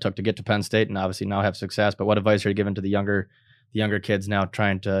what it took to get to Penn State, and obviously now have success. But what advice are you giving to the younger kids now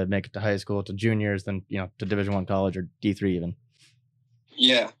trying to make it to high school, to juniors, then to Division I college or D3 even?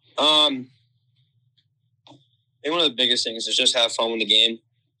 Yeah, I think one of the biggest things is just have fun with the game.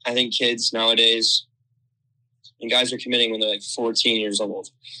 I think kids nowadays, and guys are committing when they're like 14 years old.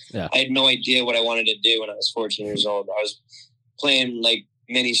 Yeah, I had no idea what I wanted to do when I was 14 years old. I was playing like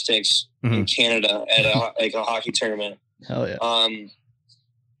mini sticks in Canada at a hockey tournament. Hell yeah.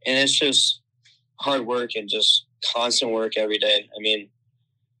 And it's just hard work and just constant work every day. I mean,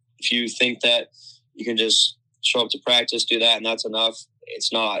 if you think that you can just show up to practice, do that, and that's enough,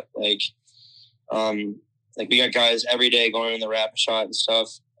 it's not. Like we got guys every day going in the rapid shot and stuff.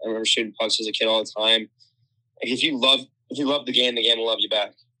 I remember shooting pucks as a kid all the time. Like if you love the game will love you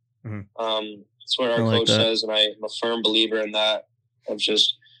back. That's what our coach says, and I'm a firm believer in that, of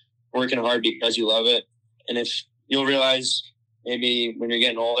just working hard because you love it. And if you'll realize maybe when you're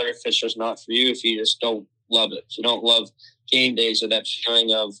getting older, if it's just not for you, if you just don't love it, if you don't love game days or that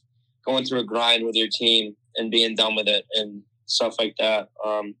feeling of going through a grind with your team and being done with it and stuff like that.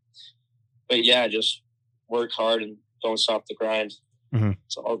 But yeah, just work hard and don't stop the grind.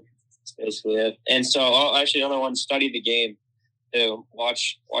 So that's basically it. And so actually another one, study the game too.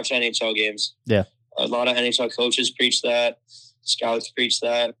 Watch NHL games. Yeah. A lot of NHL coaches preach that. Scouts preach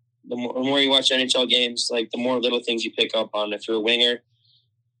that. The more you watch NHL games, like the more little things you pick up on. If you're a winger,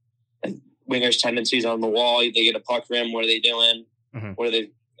 wingers' tendencies on the wall, they get a puck rim. What are they doing? What are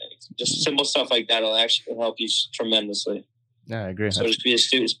they? Just simple stuff like that will actually help you tremendously. Yeah, I agree. So just be a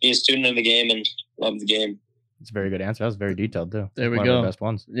student of the game and love the game. It's a very good answer. That was very detailed too. There we One go. of the best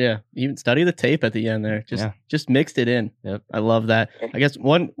ones. Yeah, even study the tape at the end there. Just mixed it in. Yep. I love that. I guess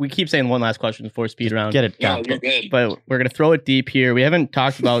we keep saying one last question before speed round. Get it. No, you're good. But we're gonna throw it deep here. We haven't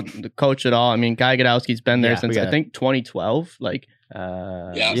talked about the coach at all. I mean, Guy Gadowski's been there since I think 2012. Like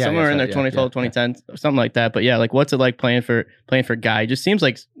somewhere in there, 2012, 2010, something like that. But yeah, like what's it like playing for Guy? It just seems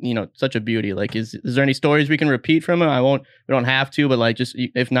like such a beauty. Like is there any stories we can repeat from him? We don't have to, but like just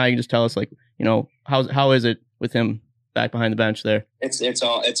if not, you can just tell us like how is it with him back behind the bench there? It's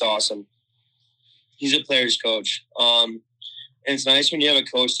awesome. He's a player's coach. And it's nice when you have a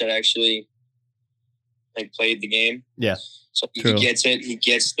coach that actually like played the game. Yeah. So he gets it. He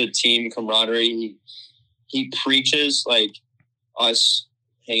gets the team camaraderie. He preaches like us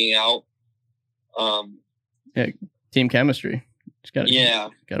hanging out. Team chemistry. Just got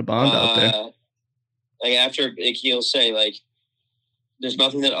a bond out there. Like after he'll say like, there's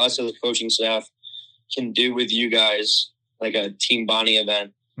nothing that us as a coaching staff can do with you guys, like a team bonding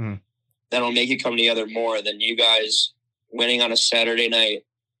event, that'll make it come together more than you guys winning on a Saturday night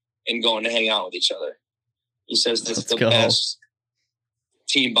and going to hang out with each other. He says that's the best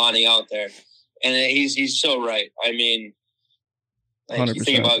team bonding out there. And he's so right. I mean, like you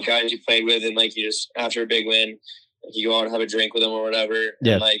think about guys you played with and like you just, after a big win, like you go out and have a drink with them or whatever.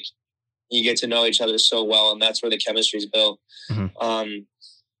 Yeah. And like you get to know each other so well, and that's where the chemistry is built.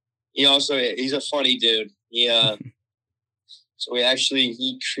 He's a funny dude. So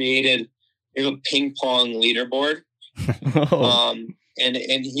he created a ping pong leaderboard.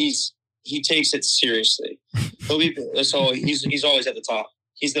 And he takes it seriously. He's always at the top.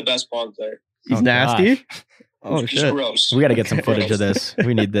 He's the best pong player. He's nasty. Gosh. Oh shit! Gross. We got to get some footage of this.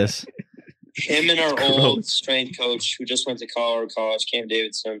 We need this. Him and our old strength coach who just went to Colorado College, Cam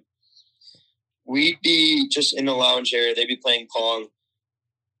Davidson. We'd be just in the lounge area. They'd be playing pong.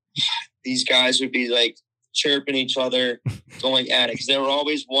 These guys would be like chirping each other, going at it because they were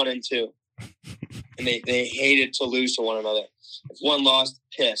always 1 and 2, and they hated to lose to one another. If one lost,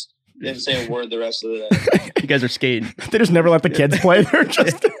 pissed. Didn't say a word the rest of the day. You guys are skating. They just never let the kids play. They're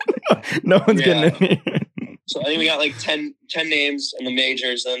just no one's getting in here. So I think we got like 10 names in the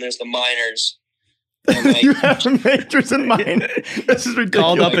majors, and then there's the minors. And you have majors and minors. This is ridiculous.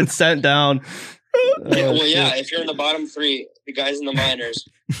 Called up and sent down. If you're in the bottom 3, the guys in the minors,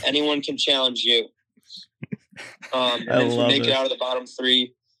 anyone can challenge you. And if you make it out of the bottom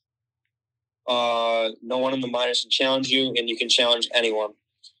 3, no one in the minors can challenge you, and you can challenge anyone.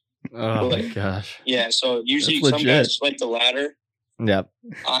 Oh my gosh. Yeah, so usually That's some legit. guys like the ladder. Yep.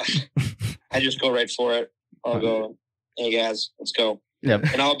 I just go right for it. I'll go, hey guys, let's go. Yep.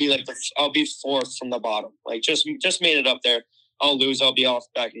 And I'll be fourth from the bottom. Like just made it up there. I'll lose. I'll be off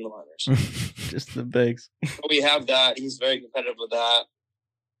back in the liners. Just the bigs. But we have that. He's very competitive with that.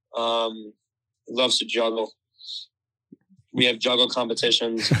 He loves to juggle. We have juggle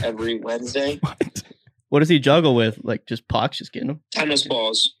competitions every Wednesday. What does he juggle with? Like just pucks, just getting them? Tennis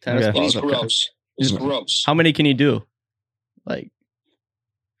balls. Tennis Okay. balls. He's Okay. gross. He's gross. How many can he do? Like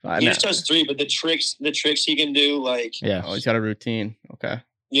 5 He just does 3, but the tricks he can do, like Yeah. Oh, he's got a routine. Okay.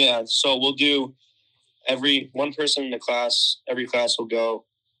 yeah. So we'll do one person in the class. Every class will go.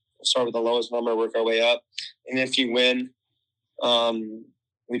 We'll start with the lowest number, work our way up, and if you win,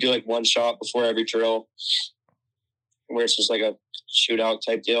 we do like one shot before every drill, where it's just like a shootout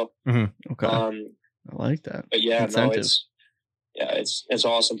type deal. Okay. I I like that. But yeah, Incentive. it's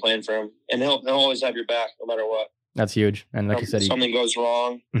awesome playing for him, and he'll always have your back no matter what. That's huge. And like you said, Something goes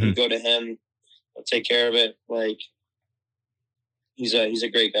wrong, you go to him, he'll take care of it. Like he's a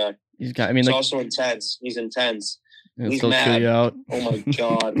great guy. He's got. I mean, He's like, also intense. He's intense. he'll he's still chew mad. you out. Oh my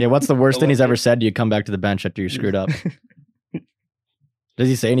god. yeah, what's the worst thing he's ever said to you come back to the bench after you're screwed up? Does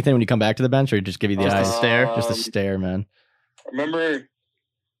he say anything when you come back to the bench, or he just give you the eyes? stare? Just a stare, man. I remember.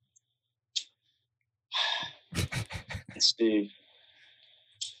 Let's see.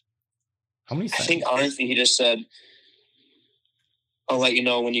 How many I seconds? think honestly, he just said, "I'll let you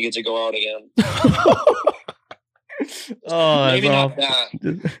know when you get to go out again." Oh, Maybe that's not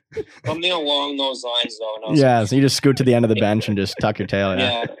that. Something along those lines, though. And I was Yeah, so you just scoot to the end of the bench and just tuck your tail.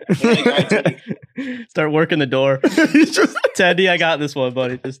 yeah. Yeah. Start working the door. He's just Teddy, I got this one,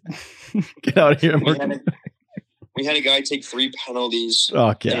 buddy. Just get out of here. We had a guy take 3 penalties Oh,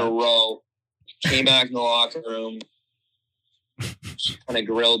 in a God. row. Came back in the locker room, kind of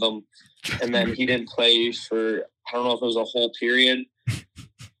grilled him, and then he didn't play for, I don't know if it was a whole period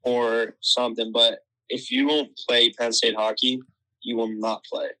or something, but if you won't play Penn State hockey, you will not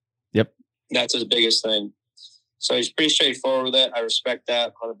play. Yep. That's his biggest thing. So he's pretty straightforward with it. I respect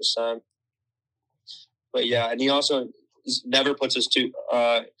that 100%. But yeah, and he never puts his tooth.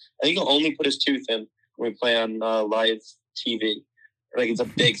 I think he'll only put his tooth in when we play on live TV. Like it's a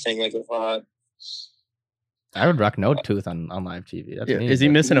big thing. Like with I would rock no tooth on live TV. That's me. is he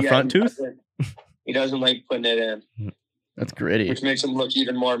missing a front tooth? He doesn't like putting it in, That's gritty. which makes him look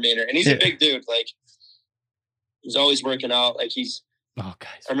even more meaner. And he's a big dude. Like he's always working out. Like Oh, guys.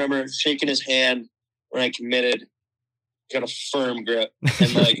 I remember shaking his hand when I committed. He got a firm grip,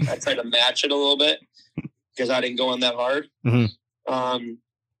 and like I tried to match it a little bit because I didn't go in that hard.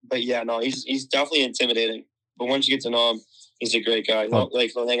 But yeah, no, he's definitely intimidating. But once you get to know him, he's a great guy.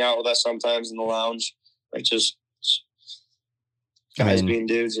 He'll hang out with us sometimes in the lounge, like just guys being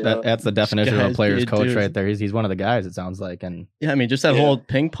dudes. You know? That's the definition of a Guys player's being coach dudes. right there. He's one of the guys, it sounds like. And Yeah, I mean, just that whole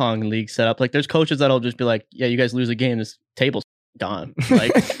ping pong league setup. Like, there's coaches that'll just be like, "Yeah, you guys lose a game, this table's gone."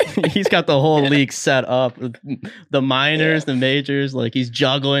 Like, he's got the whole league set up, with the minors, the majors. Like, he's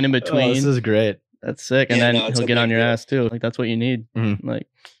juggling in between. this is great. That's sick. And Yeah, then no, it's he'll a get on big your deal. ass too. Like, that's what you need. Like,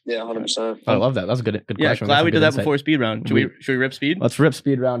 Yeah, 100%. I love that. That's a good yeah, question. glad That's we a did good that insight. before speed round. Should we rip speed? Let's rip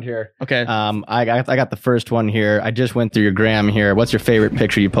speed round here. Okay. I got the first one here. I just went through your gram here. What's your favorite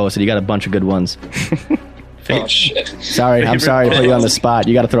picture you posted? You got a bunch of good ones. Oh shit! Sorry, I'm sorry to put you on the spot.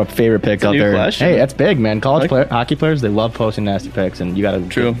 You got to throw a favorite pick out new there. question. Hey, that's big, man. College hockey players, they love posting nasty pics, and you got a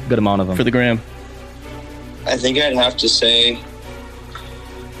good amount of them. For the gram. I think I'd have to say, I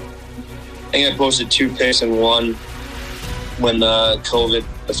think I posted 2 pics and one when COVID,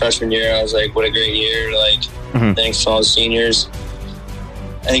 the freshman year. I was like, what a great year. Like, thanks to all the seniors.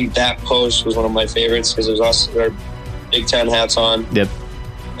 I think that post was one of my favorites because it was us, our Big Ten hats on. Yep.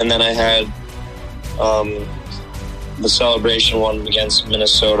 And then I had the celebration one against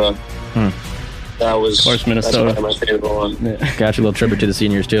Minnesota. That was, Of course, Minnesota. That's my favorite one. Got you a little tribute to the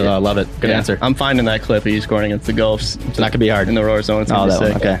seniors, too. I love it. Good answer. I'm finding that clip of you scoring against the Gulfs. It's not going to be hard. In the Roar Zone. It's gonna be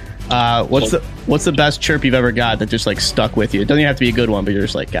that sick. one. Okay. What's the best chirp you've ever got that just like stuck with you? It doesn't even have to be a good one, but you're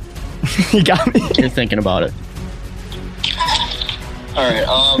just like, God, You got me. you're thinking about it. All right.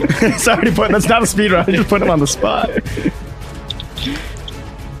 Sorry to put. That's not a speed round. I just put him on the spot.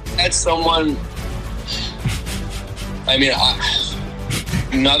 Had someone. I mean,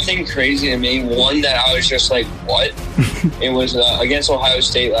 nothing crazy to me. One that I was just like, what? It was against Ohio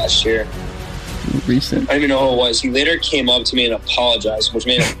State last year. Recent. I don't even know who it was. He later came up to me and apologized, which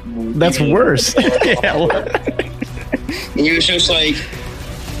made it That's even worse. more Yeah, awkward. He was just like,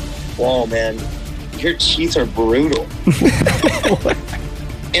 whoa, man, your teeth are brutal.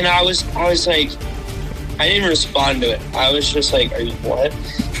 And I was like, I didn't even respond to it. I was just like, are you what?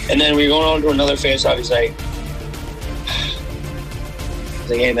 And then we were going on to another face-off. He's like,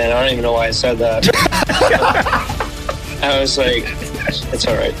 hey, man, I don't even know why I said that. I was like, it's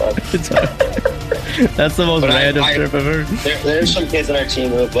all right, bud. It's all right. That's the most random trip I've heard. There's some kids on our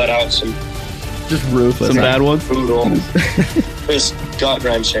team who have let out some just ruthless, some bad ones. Brutal. Just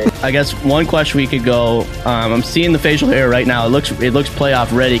gut-wrenching. I guess one question we could go. I'm seeing the facial hair right now. It looks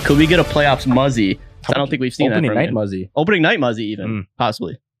playoff ready. Could we get a playoffs Muzzy? I don't think we've seen opening that. Night Muzzy. Opening night Muzzy, even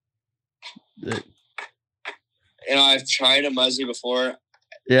possibly. You know, I've tried a Muzzy before.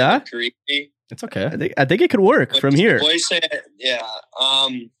 Yeah, creepy. It's okay. I think it could work from here. Boys say, yeah.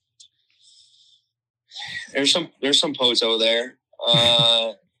 There's some posts over there.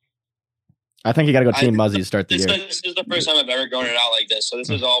 I think you got to go Team Muzzy to start the year. This is the first time I've ever grown it out like this, so this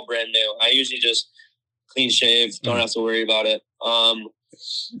is all brand new. I usually just clean shave, don't have to worry about it.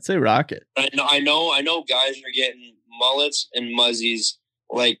 I'd say Rocket. I know guys are getting mullets and muzzies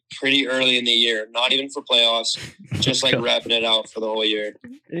like pretty early in the year, not even for playoffs, just like wrapping it out for the whole year.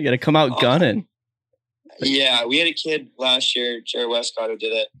 You got to come out gunning. Yeah, we had a kid last year, Jared Westcott, who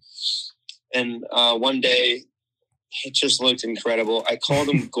did it. And one day, it just looked incredible. I called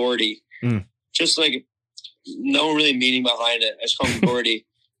him Gordy. Just like no really meaning behind it. I just called him Gordy.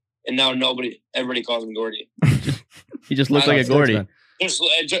 And now everybody calls him Gordy. He just looks like a Gordy. I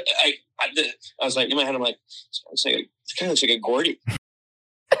was like, in my head, I'm like, this guy looks like a Gordy.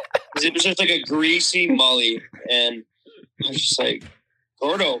 It was just like a greasy mully. And I was just like,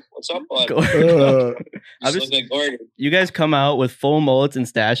 Gordo, what's up, bud? Like Gordo. You guys come out with full mullets and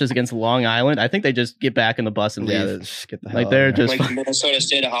stashes against Long Island. I think they just get back in the bus and leave. Just get the hell they're out just like Minnesota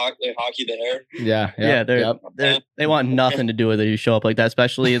State of hockey there. Yeah. They want nothing to do with it. You show up like that,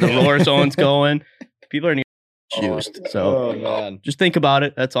 especially the roar zone's going. People are juiced. So just think about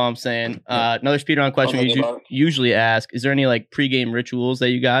it. That's all I'm saying. Another speed round question we usually ask: is there any like pregame rituals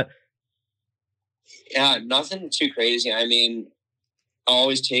that you got? Yeah, nothing too crazy. I mean, I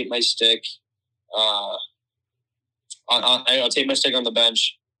always tape my stick. I'll tape my stick on the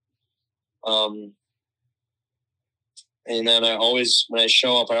bench. And then when I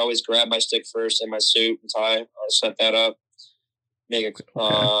show up, I always grab my stick first in my suit and tie. I'll set that up. Make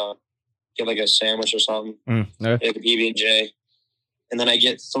get like a sandwich or something. Like a PB&J. And then I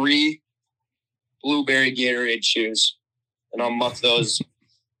get 3 blueberry Gatorade chews. And I'll muck those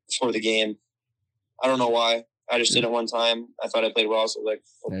before the game. I don't know why. I just did it one time. I thought I played well, so like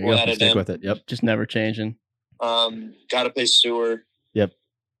we'll add it Stick in. with it. Yep. Just never changing. Got to play sewer. Yep.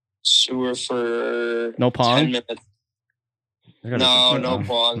 Sewer for no pong. 10 minutes. No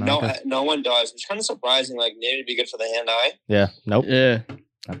pong. No one does. It's kind of surprising. Like maybe it'd be good for the hand-eye. Yeah. Nope. Yeah.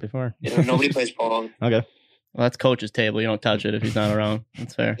 Not before. Nobody plays pong. Okay. Well, that's coach's table. You don't touch it if he's not around.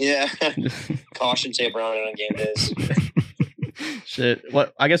 That's fair. Yeah. Caution tape around it on game days. Shit.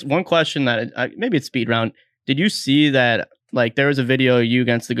 What? I guess one question that maybe it's speed round. Did you see that? Like there was a video of you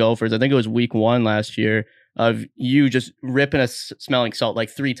against the Gophers. I think it was week 1 last year of you just ripping a smelling salt like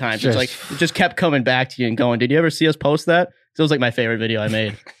 3 times. It's like it just kept coming back to you and going. Did you ever see us post that? It was like my favorite video I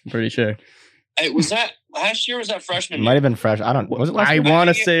made. I'm pretty sure. Hey, was that last year? Or was that freshman year? Might have been fresh. I don't. Was it last year? I want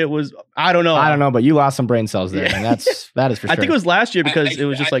to say it was. I don't know. But you lost some brain cells there, and that is for sure. I think it was last year because it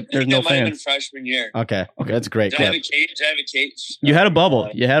was just like there's no fans. Might have been freshman year. Okay, that's great. Did I have a cage? You had a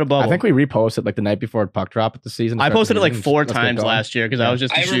bubble. I think we reposted like the night before puck drop at the season. I posted it like 4 times last year because I was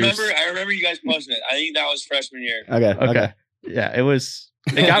just. I remember you guys posting it. I think that was freshman year. Okay. Yeah, it was.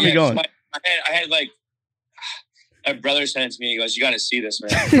 It got me going. I had like my brother sent it to me. He goes, "You got to see this,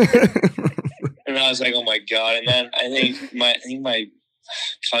 man." And I was like, "Oh my god!" And then I think my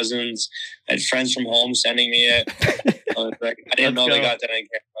cousins had friends from home sending me it. I didn't know they got that on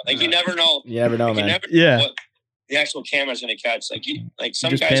camera. Like you never know. You never know, like, man. You never know what the actual camera's gonna catch. Like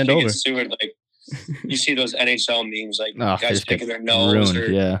some guys can get sewered. Like you see those NHL memes, like guys sticking their nose or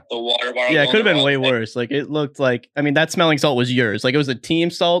the water bottle. Yeah, it could have been way worse. Like it looked like. I mean, that smelling salt was yours. Like it was a team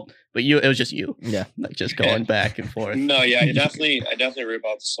salt, but it was just you. Yeah, like just going back and forth. No, yeah, I definitely rip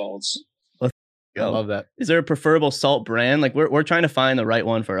out the salts. I love that. Is there a preferable salt brand? Like we're trying to find the right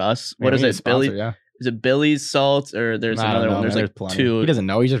one for us. What is it? Billy? Yeah. Is it Billy's salts or there's another one? There's like plenty. 2. He doesn't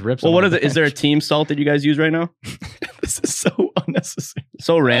know. He just rips. Well, what is it? Is there a team salt that you guys use right now? This is so unnecessary.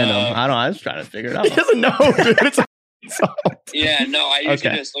 So random. I was trying to figure it out. He doesn't know, dude. It's a salt. Yeah, no. I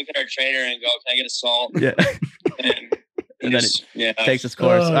usually just look at our trainer and go, "Can I get a salt?" Yeah. And then it takes its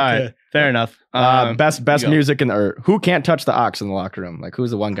course. All right, fair enough. Best music or who can't touch the aux in the locker room? Like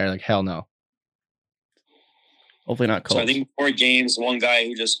who's the one guy? Like hell no. Hopefully not cold. So I think before games, one guy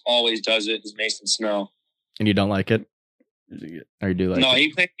who just always does it is Mason Snow. And you don't like it? Or you do like it? No,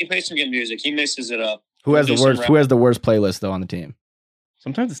 he plays some good music. He mixes it up. Who has the worst playlist though on the team?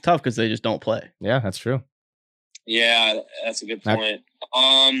 Sometimes it's tough because they just don't play. Yeah, that's true. Yeah, that's a good point.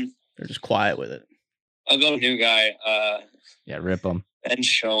 They're just quiet with it. I'll go new guy. Yeah, rip him. Ben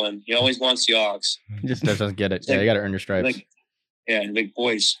Schoen. He always wants the aux. He just doesn't get it. Yeah, you got to earn your stripes. Like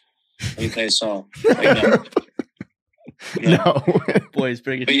boys. Let me play a song. Right No. Boys,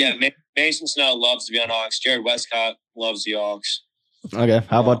 bring it. But yeah, Mason Snell loves to be on aux. Jared Westcott loves the aux. Okay.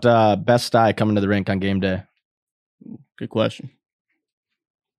 How about best Sty coming to the rink on game day? Good question.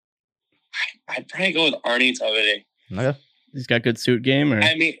 I'd probably go with Arnie Tavidi. Okay. He's got good suit game, or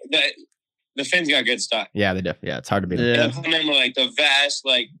I mean, the Finns got good stuff. Yeah, they do. Yeah, it's hard to beat them. Yeah. They come in with like the vest,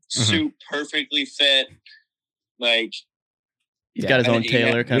 like suit perfectly fit. Like he's got his own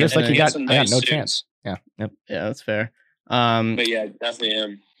tailor kind of looks like thing. he got some no suits. chance. Yeah. Yep. Yeah, that's fair. But yeah, definitely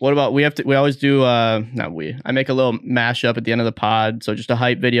him. What about we always do I make a little mashup at the end of the pod, so just a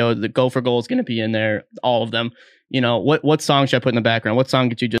hype video. The Go for Goal is going to be in there, all of them. You know, what song should I put in the background? What song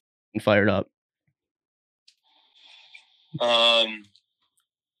gets you just fired up? I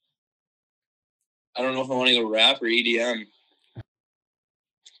don't know if I want to go rap or EDM.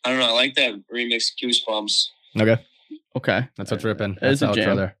 I don't know. I like that remix Goosebumps. Okay. That's what's ripping. It's That's a the outro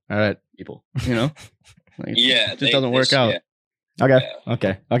jam. there. All right. People, you know, like, Yeah, it just doesn't work out.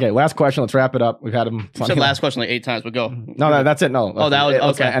 Okay. Okay. Last question. Let's wrap it up. We've had them. You said last question like 8 times, but go. No, that's it. No. Oh, that was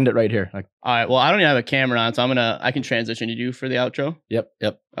Let's okay. end it right here. Like, All right. Well, I don't even have a camera on, so I can transition to you for the outro. Yep.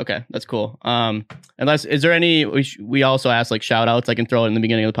 Okay, that's cool. Unless is there any we also asked like shout outs? I can throw it in the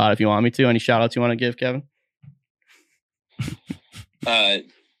beginning of the pod if you want me to. Any shout outs you want to give, Kevin?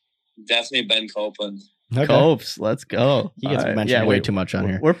 Definitely Ben Copeland. Okay. Copes, let's go. He gets All right. mentioned way too much on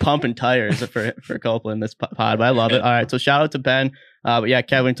here. We're pumping tires for Copeland this pod, but I love it. All right, so shout out to Ben. But yeah,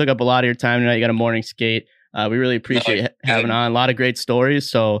 Kevin took up a lot of your time tonight. You got a morning skate. We really appreciate having on a lot of great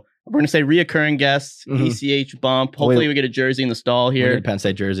stories. So we're gonna say reoccurring guests, ECH bump. Hopefully we get a jersey in the stall We here. get a Penn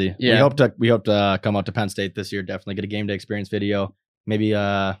State jersey. Yeah. We hope to come out to Penn State this year. Definitely get a game day experience video. Maybe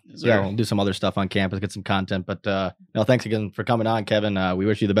we'll do some other stuff on campus, get some content. But no, thanks again for coming on, Kevin. We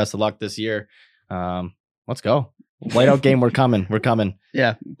wish you the best of luck this year. Let's go. Whiteout game, we're coming.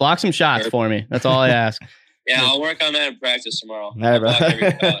 Yeah, block some shots for me. That's all I ask. Yeah, I'll work on that in practice tomorrow. All right, bro.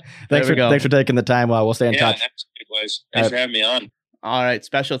 Thanks for taking the time. We'll stay in touch. Absolutely, boys. Thanks for having me on. All right.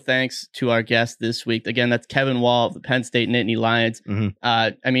 Special thanks to our guest this week. Again, that's Kevin Wall of the Penn State Nittany Lions.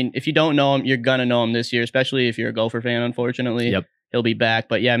 I mean, if you don't know him, you're going to know him this year, especially if you're a Gopher fan, unfortunately. Yep. He'll be back.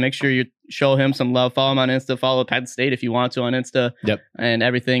 But yeah, make sure you show him some love. Follow him on Insta. Follow Penn State if you want to on Insta. Yep. And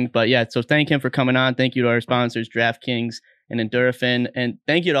everything. But yeah, so thank him for coming on. Thank you to our sponsors, DraftKings and Endorphin. And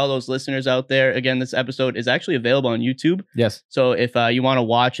thank you to all those listeners out there. Again, this episode is actually available on YouTube. Yes. So if you want to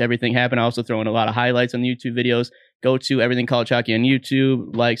watch everything happen, I also throw in a lot of highlights on the YouTube videos. Go to Everything College Hockey on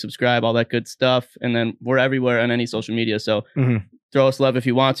YouTube, like, subscribe, all that good stuff. And then we're everywhere on any social media. So throw us love if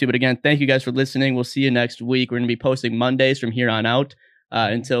you want to. But again, thank you guys for listening. We'll see you next week. We're going to be posting Mondays from here on out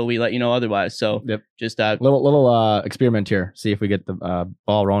until we let you know otherwise. So just little experiment here. See if we get the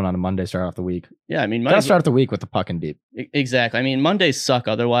ball rolling on a Monday, start off the week. Yeah, I mean, gotta start the week with the puck and deep. Exactly. I mean, Mondays suck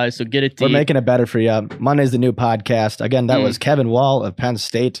otherwise. So get it deep. We're making it better for you. Monday's the new podcast. Again, that was Kevin Wall of Penn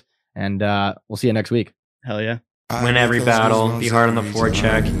State. And we'll see you next week. Hell yeah. Win every battle, be hard on the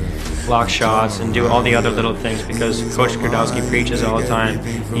forecheck, block shots, and do all the other little things because Coach Gradowski preaches all the time.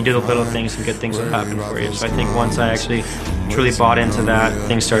 You do the little things and good things will happen for you. So I think once I actually truly bought into that,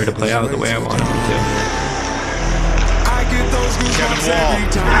 things started to play out the way I wanted them to. Kevin Wall,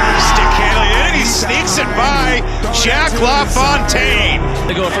 stick handle in, he sneaks it by Jack LaFontaine.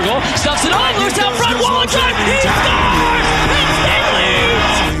 They go for goal, stuffs it on, loose out front, wall and drive, he scores! Penn State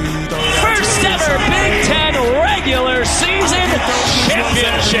leads! First ever Big Ten regular season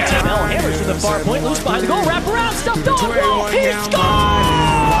championship. Bell hammers to the far point, loose behind the goal, wrap around, stuffed on, Wall, he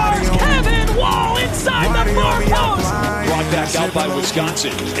scores! Kevin Wall inside the far post! Brought back out by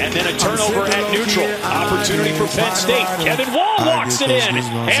Wisconsin, and then a turnover at neutral. Opportunity for Penn State. Kevin Wall walks it in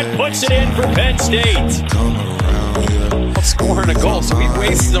and puts it in for Penn State. Scoring a goal, so he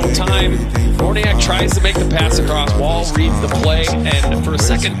wastes no time. Horniak tries to make the pass across. Wall reads the play, and for a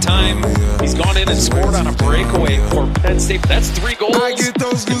second time, he's gone in and scored on a breakaway for Penn State. That's 3 goals in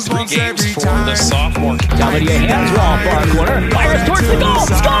 3 games for the sophomore. Gavidia hands Wall, far corner, fires towards the goal,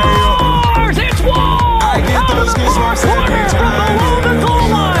 scores! It's Wall! Out of the far corner from below the goal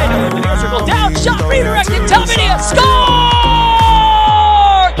line. The near circle down, shot redirected, Gavidia score!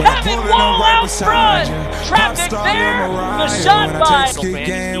 Kevin Wall out front! Traffic there, the shot by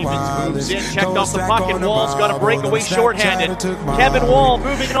Stevens moves in, checked off the puck, and Wall's got a breakaway shorthanded. Kevin Wall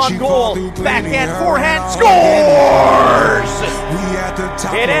moving on goal, backhand, forehand, scores!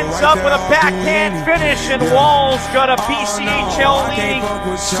 It ends up with a backhand finish, and Wall's got a BCHL leading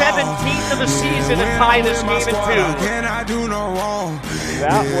 17th of the season to tie this game in 2.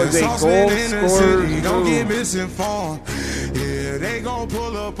 That was a goal scorer move. Yeah, they gon'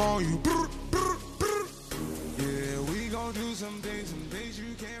 pull up on you. Yeah, we gon' do some things.